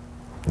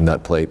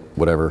 nut plate,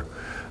 whatever,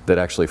 that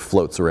actually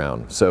floats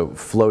around. So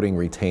floating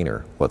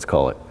retainer, let's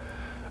call it,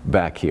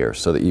 back here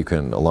so that you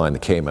can align the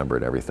K-member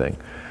and everything.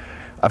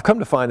 I've come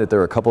to find that there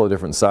are a couple of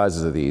different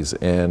sizes of these,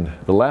 and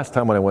the last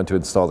time when I went to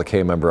install the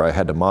K-member, I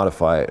had to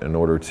modify it in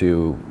order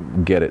to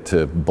get it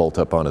to bolt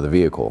up onto the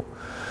vehicle.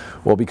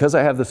 Well, because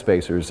I have the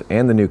spacers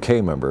and the new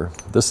K-member,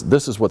 this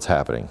is what's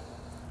happening,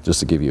 just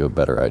to give you a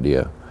better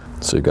idea.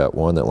 So you've got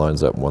one that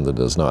lines up and one that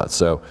does not.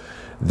 So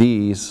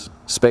these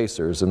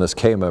spacers and this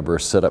K-member are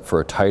set up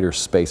for a tighter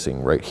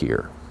spacing right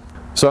here.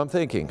 So I'm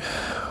thinking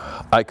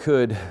I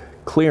could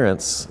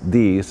clearance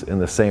these in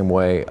the same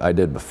way I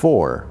did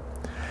before,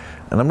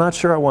 and I'm not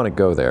sure I want to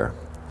go there,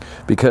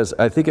 because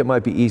I think it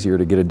might be easier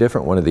to get a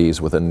different one of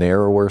these with a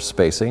narrower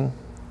spacing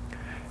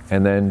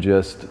and then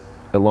just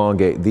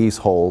elongate these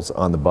holes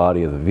on the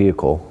body of the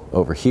vehicle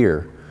over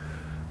here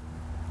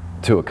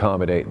to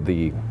accommodate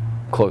the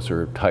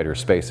closer, tighter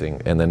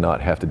spacing, and then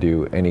not have to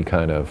do any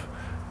kind of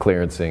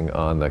clearancing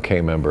on the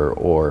K-member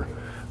or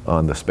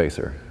on the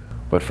spacer.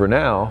 But for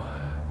now,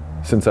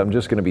 since I'm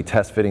just going to be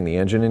test fitting the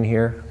engine in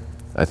here,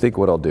 I think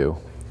what I'll do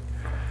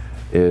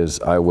is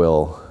I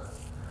will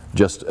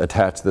just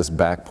attach this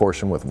back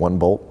portion with one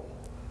bolt,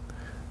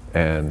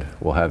 and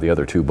we'll have the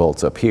other two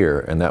bolts up here,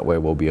 and that way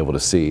we'll be able to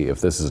see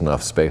if this is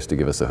enough space to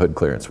give us the hood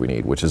clearance we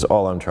need, which is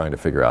all I'm trying to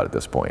figure out at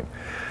this point.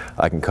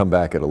 I can come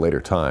back at a later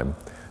time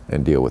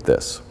and deal with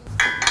this.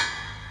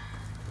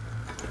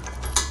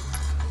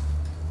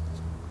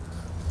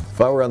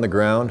 If I were on the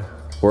ground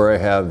where I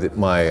have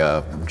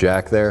my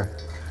jack there,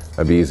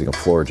 I'd be using a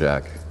floor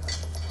jack.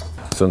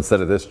 So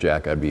instead of this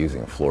jack, I'd be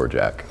using a floor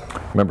jack.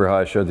 Remember how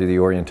I showed you the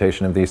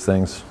orientation of these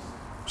things?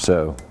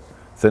 So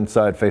thin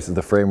side faces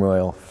the frame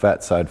rail,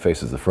 fat side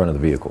faces the front of the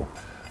vehicle.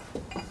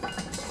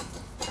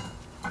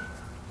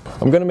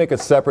 I'm going to make a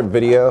separate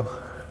video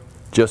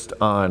just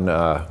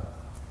on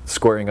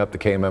squaring up the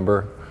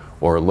K-member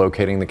or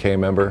locating the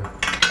K-member.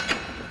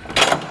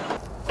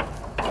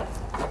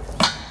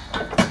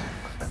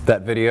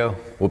 That video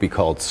will be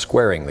called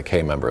Squaring the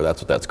K-member.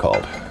 That's what that's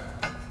called.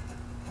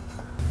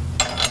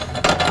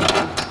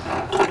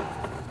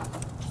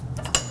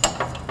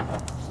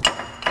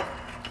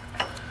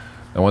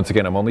 And once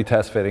again, I'm only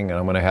test fitting, and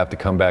I'm going to have to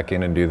come back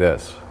in and do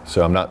this.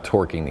 So I'm not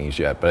torquing these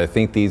yet, but I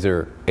think these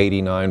are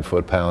 89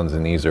 foot-pounds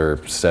and these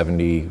are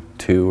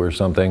 72 or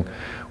something.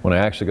 When I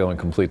actually go and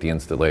complete the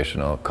installation,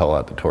 I'll call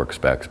out the torque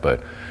specs,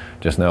 but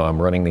just know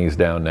I'm running these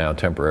down now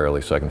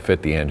temporarily so I can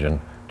fit the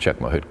engine, check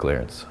my hood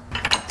clearance.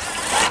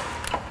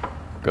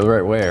 Go the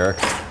right way, Eric.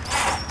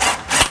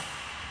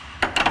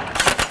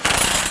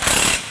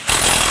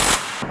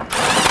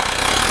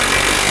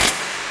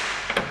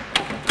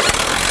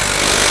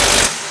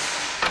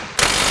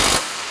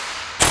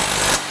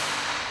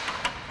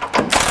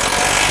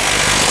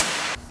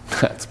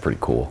 That's pretty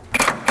cool.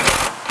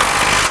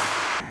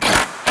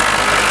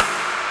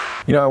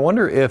 You know, I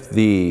wonder if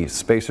the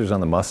spacers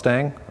on the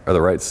Mustang are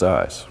the right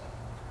size.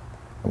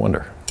 I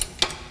wonder.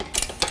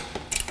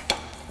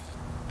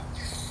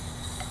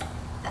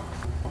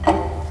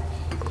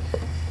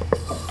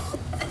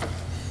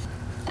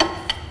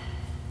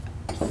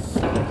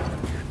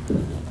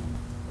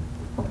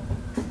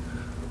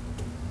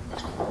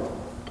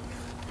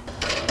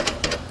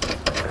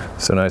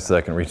 So nice that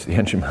I can reach the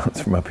engine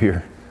mounts from up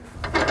here.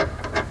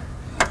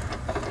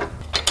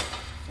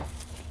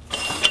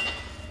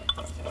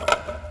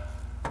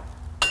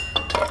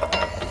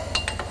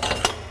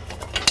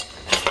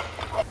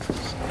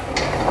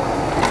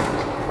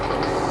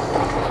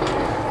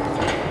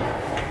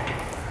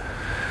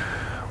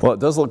 Well, it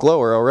does look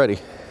lower already,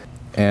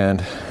 and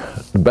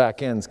the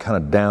back end's kind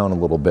of down a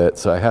little bit,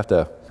 so I have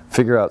to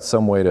figure out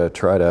some way to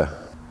try to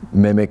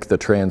mimic the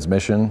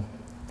transmission.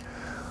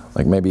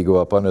 Like maybe go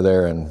up under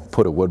there and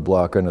put a wood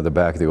block under the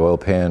back of the oil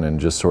pan and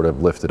just sort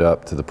of lift it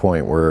up to the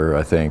point where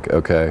I think,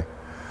 okay,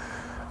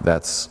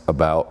 that's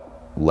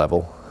about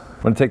level.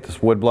 I'm going to take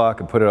this wood block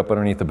and put it up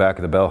underneath the back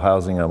of the bell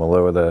housing. I'm going to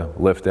lower the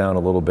lift down a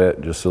little bit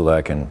just so that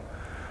I can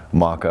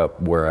mock up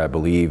where I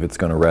believe it's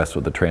going to rest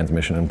with the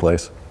transmission in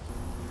place.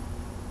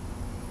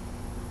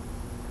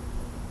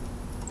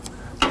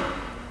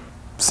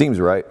 Seems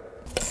right.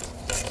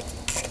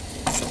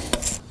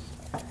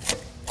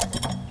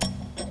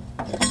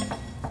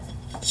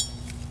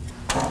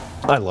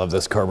 I love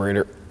this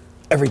carburetor.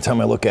 Every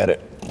time I look at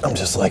it, I'm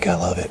just like, I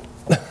love it.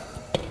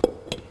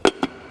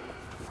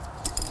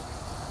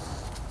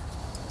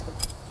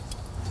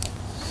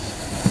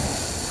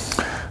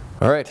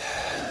 All right,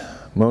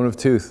 moment of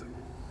tooth.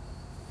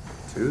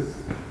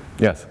 Tooth?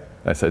 Yes,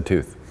 I said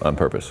tooth on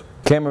purpose.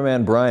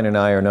 Cameraman Brian and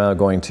I are now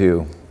going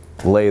to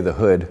lay the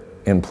hood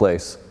in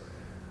place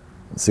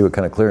and see what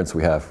kind of clearance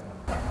we have.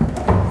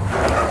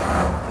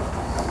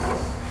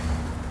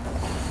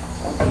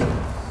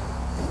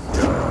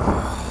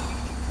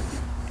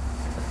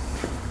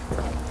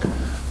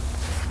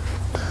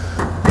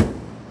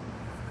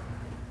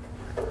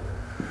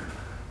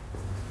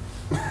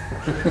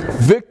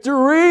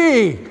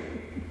 Victory!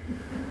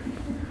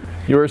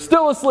 You are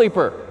still a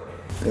sleeper.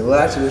 It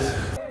latches.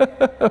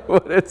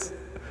 But it's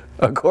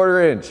a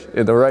quarter inch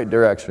in the right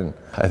direction.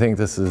 I think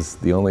this is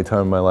the only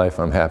time in my life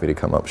I'm happy to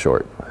come up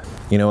short.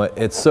 You know what,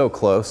 it's so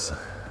close,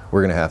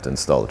 we're gonna have to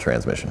install the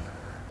transmission.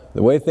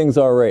 The way things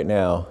are right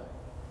now,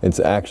 it's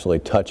actually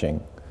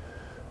touching.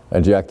 I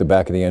jacked the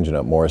back of the engine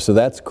up more, so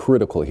that's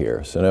critical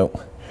here. So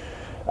no,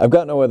 I've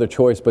got no other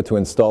choice but to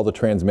install the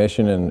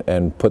transmission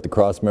and put the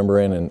cross member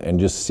in and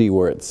just see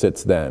where it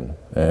sits then.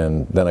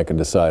 And then I can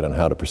decide on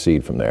how to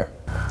proceed from there.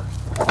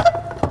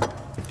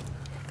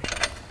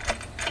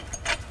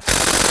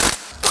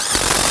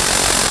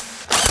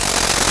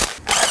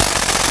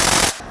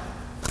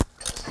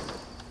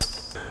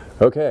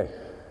 Okay,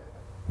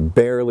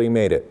 barely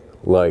made it,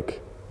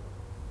 like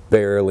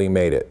barely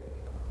made it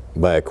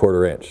by a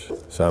 1/4 inch.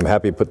 So I'm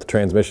happy to put the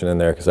transmission in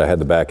there because I had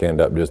the back end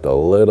up just a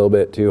little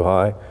bit too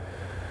high.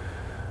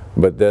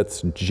 But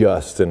that's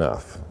just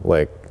enough,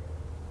 like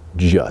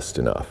just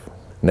enough.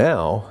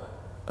 Now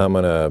I'm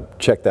gonna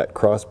check that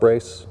cross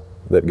brace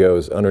that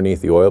goes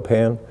underneath the oil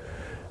pan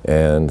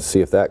and see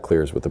if that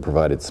clears with the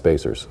provided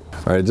spacers.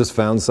 All right, I just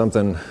found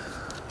something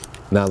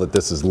now that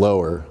this is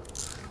lower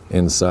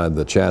inside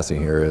the chassis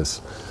here.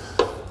 Is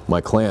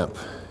my clamp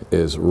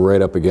is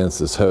right up against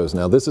this hose.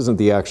 Now this isn't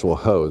the actual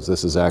hose,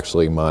 this is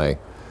actually my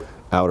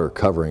outer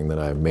covering that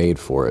I've made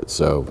for it,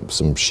 so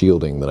some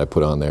shielding that I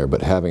put on there,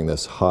 but having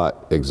this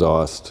hot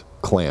exhaust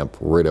clamp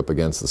right up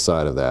against the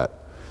side of that,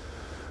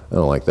 I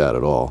don't like that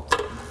at all.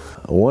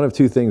 One of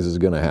two things is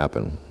going to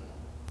happen,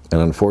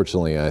 and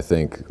unfortunately I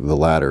think the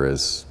latter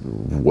is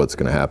what's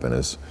going to happen.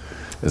 Is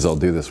I'll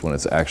do this when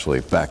it's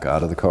actually back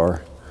out of the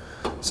car.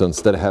 So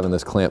instead of having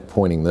this clamp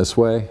pointing this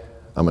way,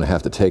 I'm going to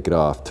have to take it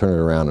off, turn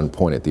it around and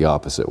point it the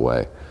opposite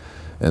way.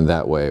 And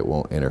that way it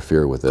won't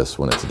interfere with this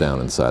when it's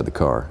down inside the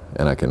car.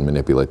 And I can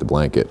manipulate the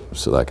blanket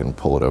so that I can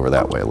pull it over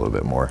that way a little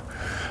bit more.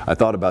 I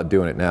thought about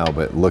doing it now,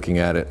 but looking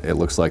at it, it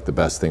looks like the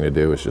best thing to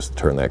do is just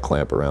turn that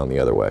clamp around the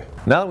other way.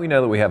 Now that we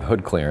know that we have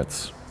hood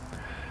clearance,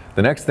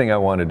 the next thing I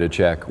wanted to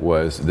check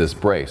was this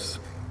brace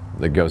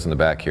that goes in the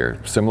back here.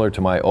 Similar to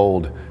my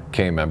old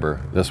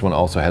K-member, this one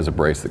also has a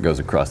brace that goes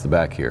across the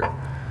back here.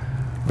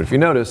 But if you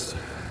notice,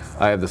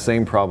 I have the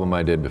same problem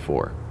I did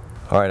before.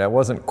 All right, I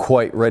wasn't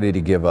quite ready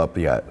to give up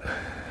yet.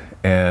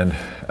 And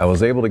I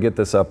was able to get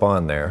this up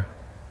on there,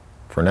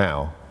 for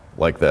now,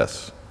 like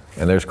this.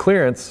 And there's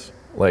clearance,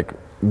 like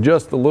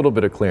just a little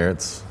bit of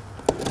clearance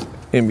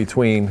in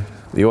between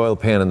the oil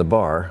pan and the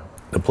bar.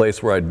 The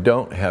place where I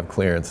don't have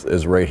clearance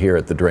is right here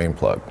at the drain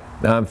plug.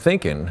 Now I'm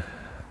thinking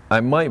I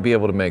might be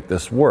able to make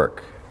this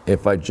work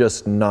if I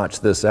just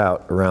notch this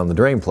out around the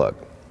drain plug,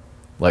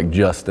 like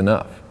just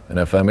enough. And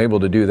if I'm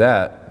able to do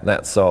that,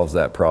 that solves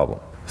that problem.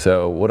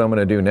 So what I'm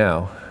gonna do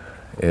now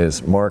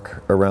is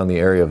mark around the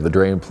area of the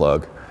drain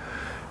plug,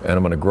 and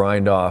I'm gonna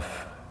grind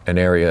off an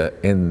area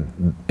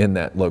in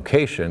that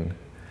location.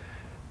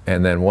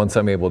 And then once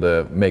I'm able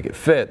to make it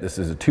fit, this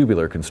is a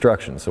tubular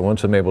construction. So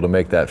once I'm able to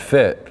make that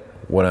fit,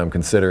 what I'm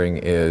considering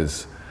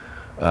is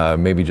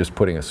maybe just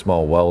putting a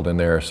small weld in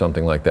there or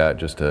something like that,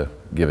 just to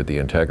give it the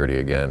integrity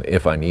again,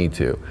 if I need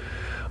to.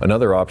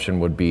 Another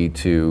option would be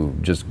to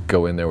just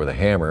go in there with a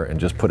hammer and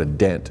just put a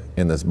dent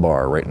in this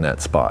bar right in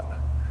that spot.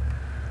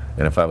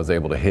 And if I was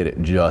able to hit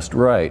it just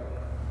right,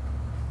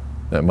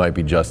 that might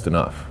be just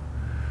enough.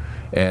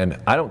 And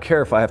I don't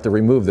care if I have to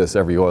remove this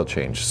every oil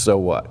change, so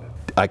what?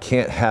 I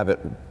can't have it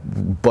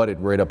butted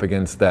right up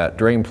against that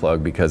drain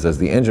plug, because as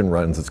the engine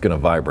runs, it's gonna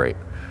vibrate.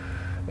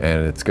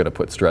 And it's gonna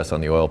put stress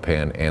on the oil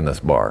pan and this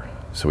bar.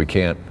 So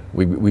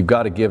we've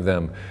gotta give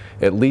them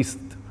at least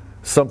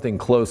something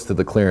close to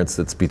the clearance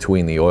that's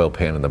between the oil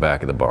pan and the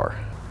back of the bar.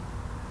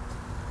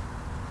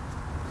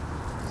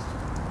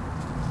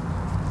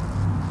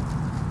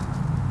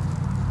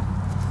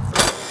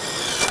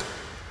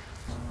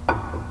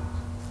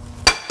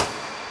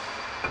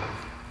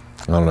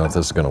 I don't know if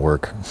this is going to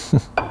work.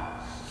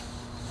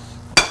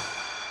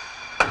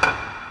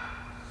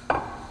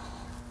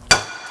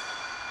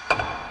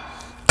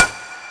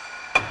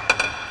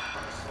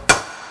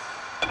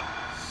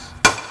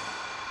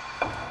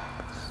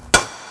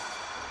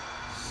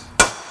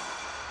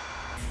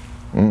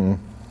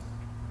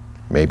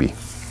 Maybe.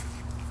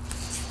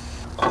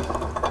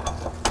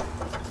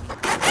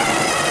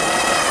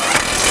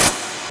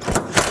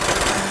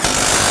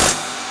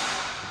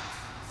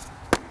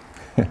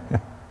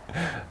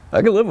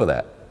 I can live with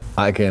that.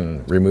 I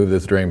can remove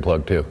this drain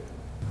plug too.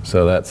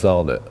 So that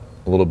solved it.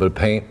 A little bit of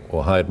paint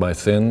will hide my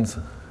sins.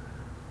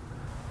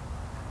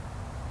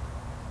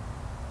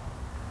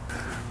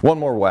 One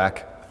more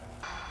whack.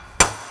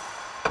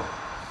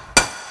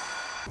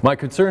 My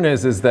concern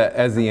is that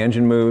as the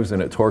engine moves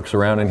and it torques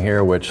around in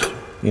here, which,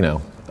 you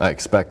know, I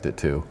expect it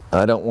to,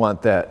 I don't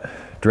want that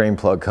drain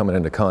plug coming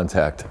into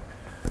contact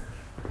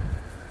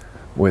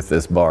with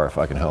this bar if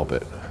I can help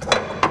it.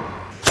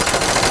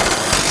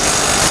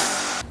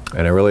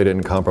 And I really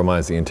didn't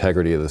compromise the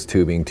integrity of this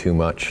tubing too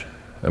much.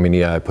 I mean,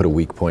 yeah, I put a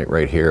weak point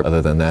right here.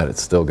 Other than that,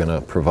 it's still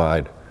gonna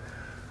provide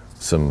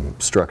some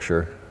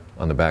structure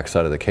on the back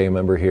side of the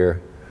K-member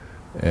here.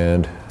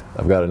 And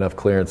I've got enough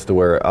clearance to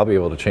where I'll be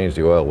able to change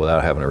the oil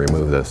without having to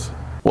remove this.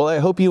 Well, Well, I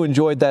hope you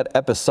enjoyed that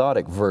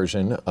episodic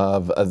version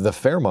of the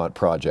Fairmont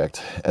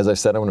project. As I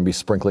said, I'm going to be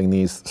sprinkling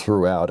these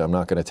throughout. I'm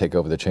not going to take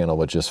over the channel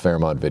with just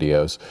Fairmont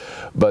videos.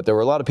 But there were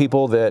a lot of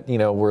people that,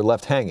 were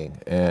left hanging.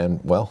 And,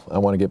 well, I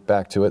want to get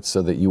back to it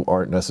so that you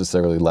aren't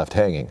necessarily left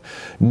hanging.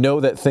 Know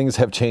that things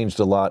have changed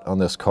a lot on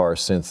this car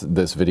since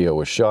this video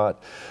was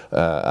shot.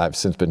 I've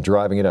since been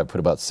driving it. I've put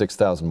about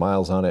 6,000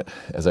 miles on it.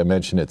 As I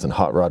mentioned, it's in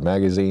Hot Rod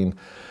Magazine.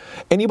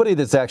 Anybody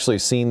that's actually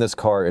seen this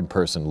car in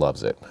person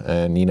loves it.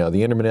 And,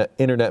 the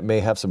internet may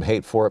have some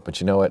hate for it,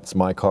 but you know what? It's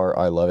my car.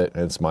 I love it,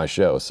 and it's my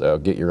show. So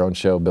get your own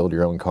show, build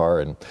your own car,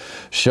 and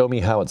show me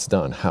how it's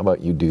done. How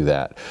about you do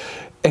that?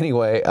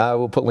 Anyway, I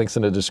will put links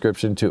in the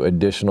description to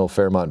additional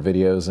Fairmont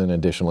videos and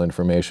additional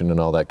information and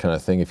all that kind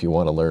of thing if you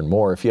want to learn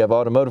more. If you have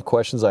automotive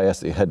questions, I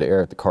ask that you head to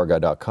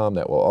EricTheCarGuy.com.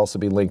 That will also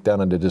be linked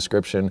down in the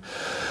description.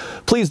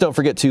 Please don't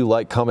forget to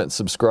like, comment,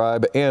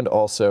 subscribe, and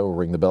also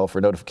ring the bell for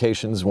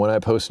notifications when I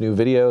post new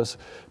videos.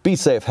 Be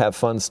safe, have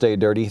fun, stay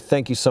dirty.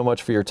 Thank you so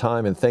much for your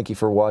time, and thank you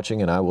for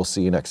watching, and I will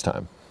see you next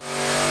time.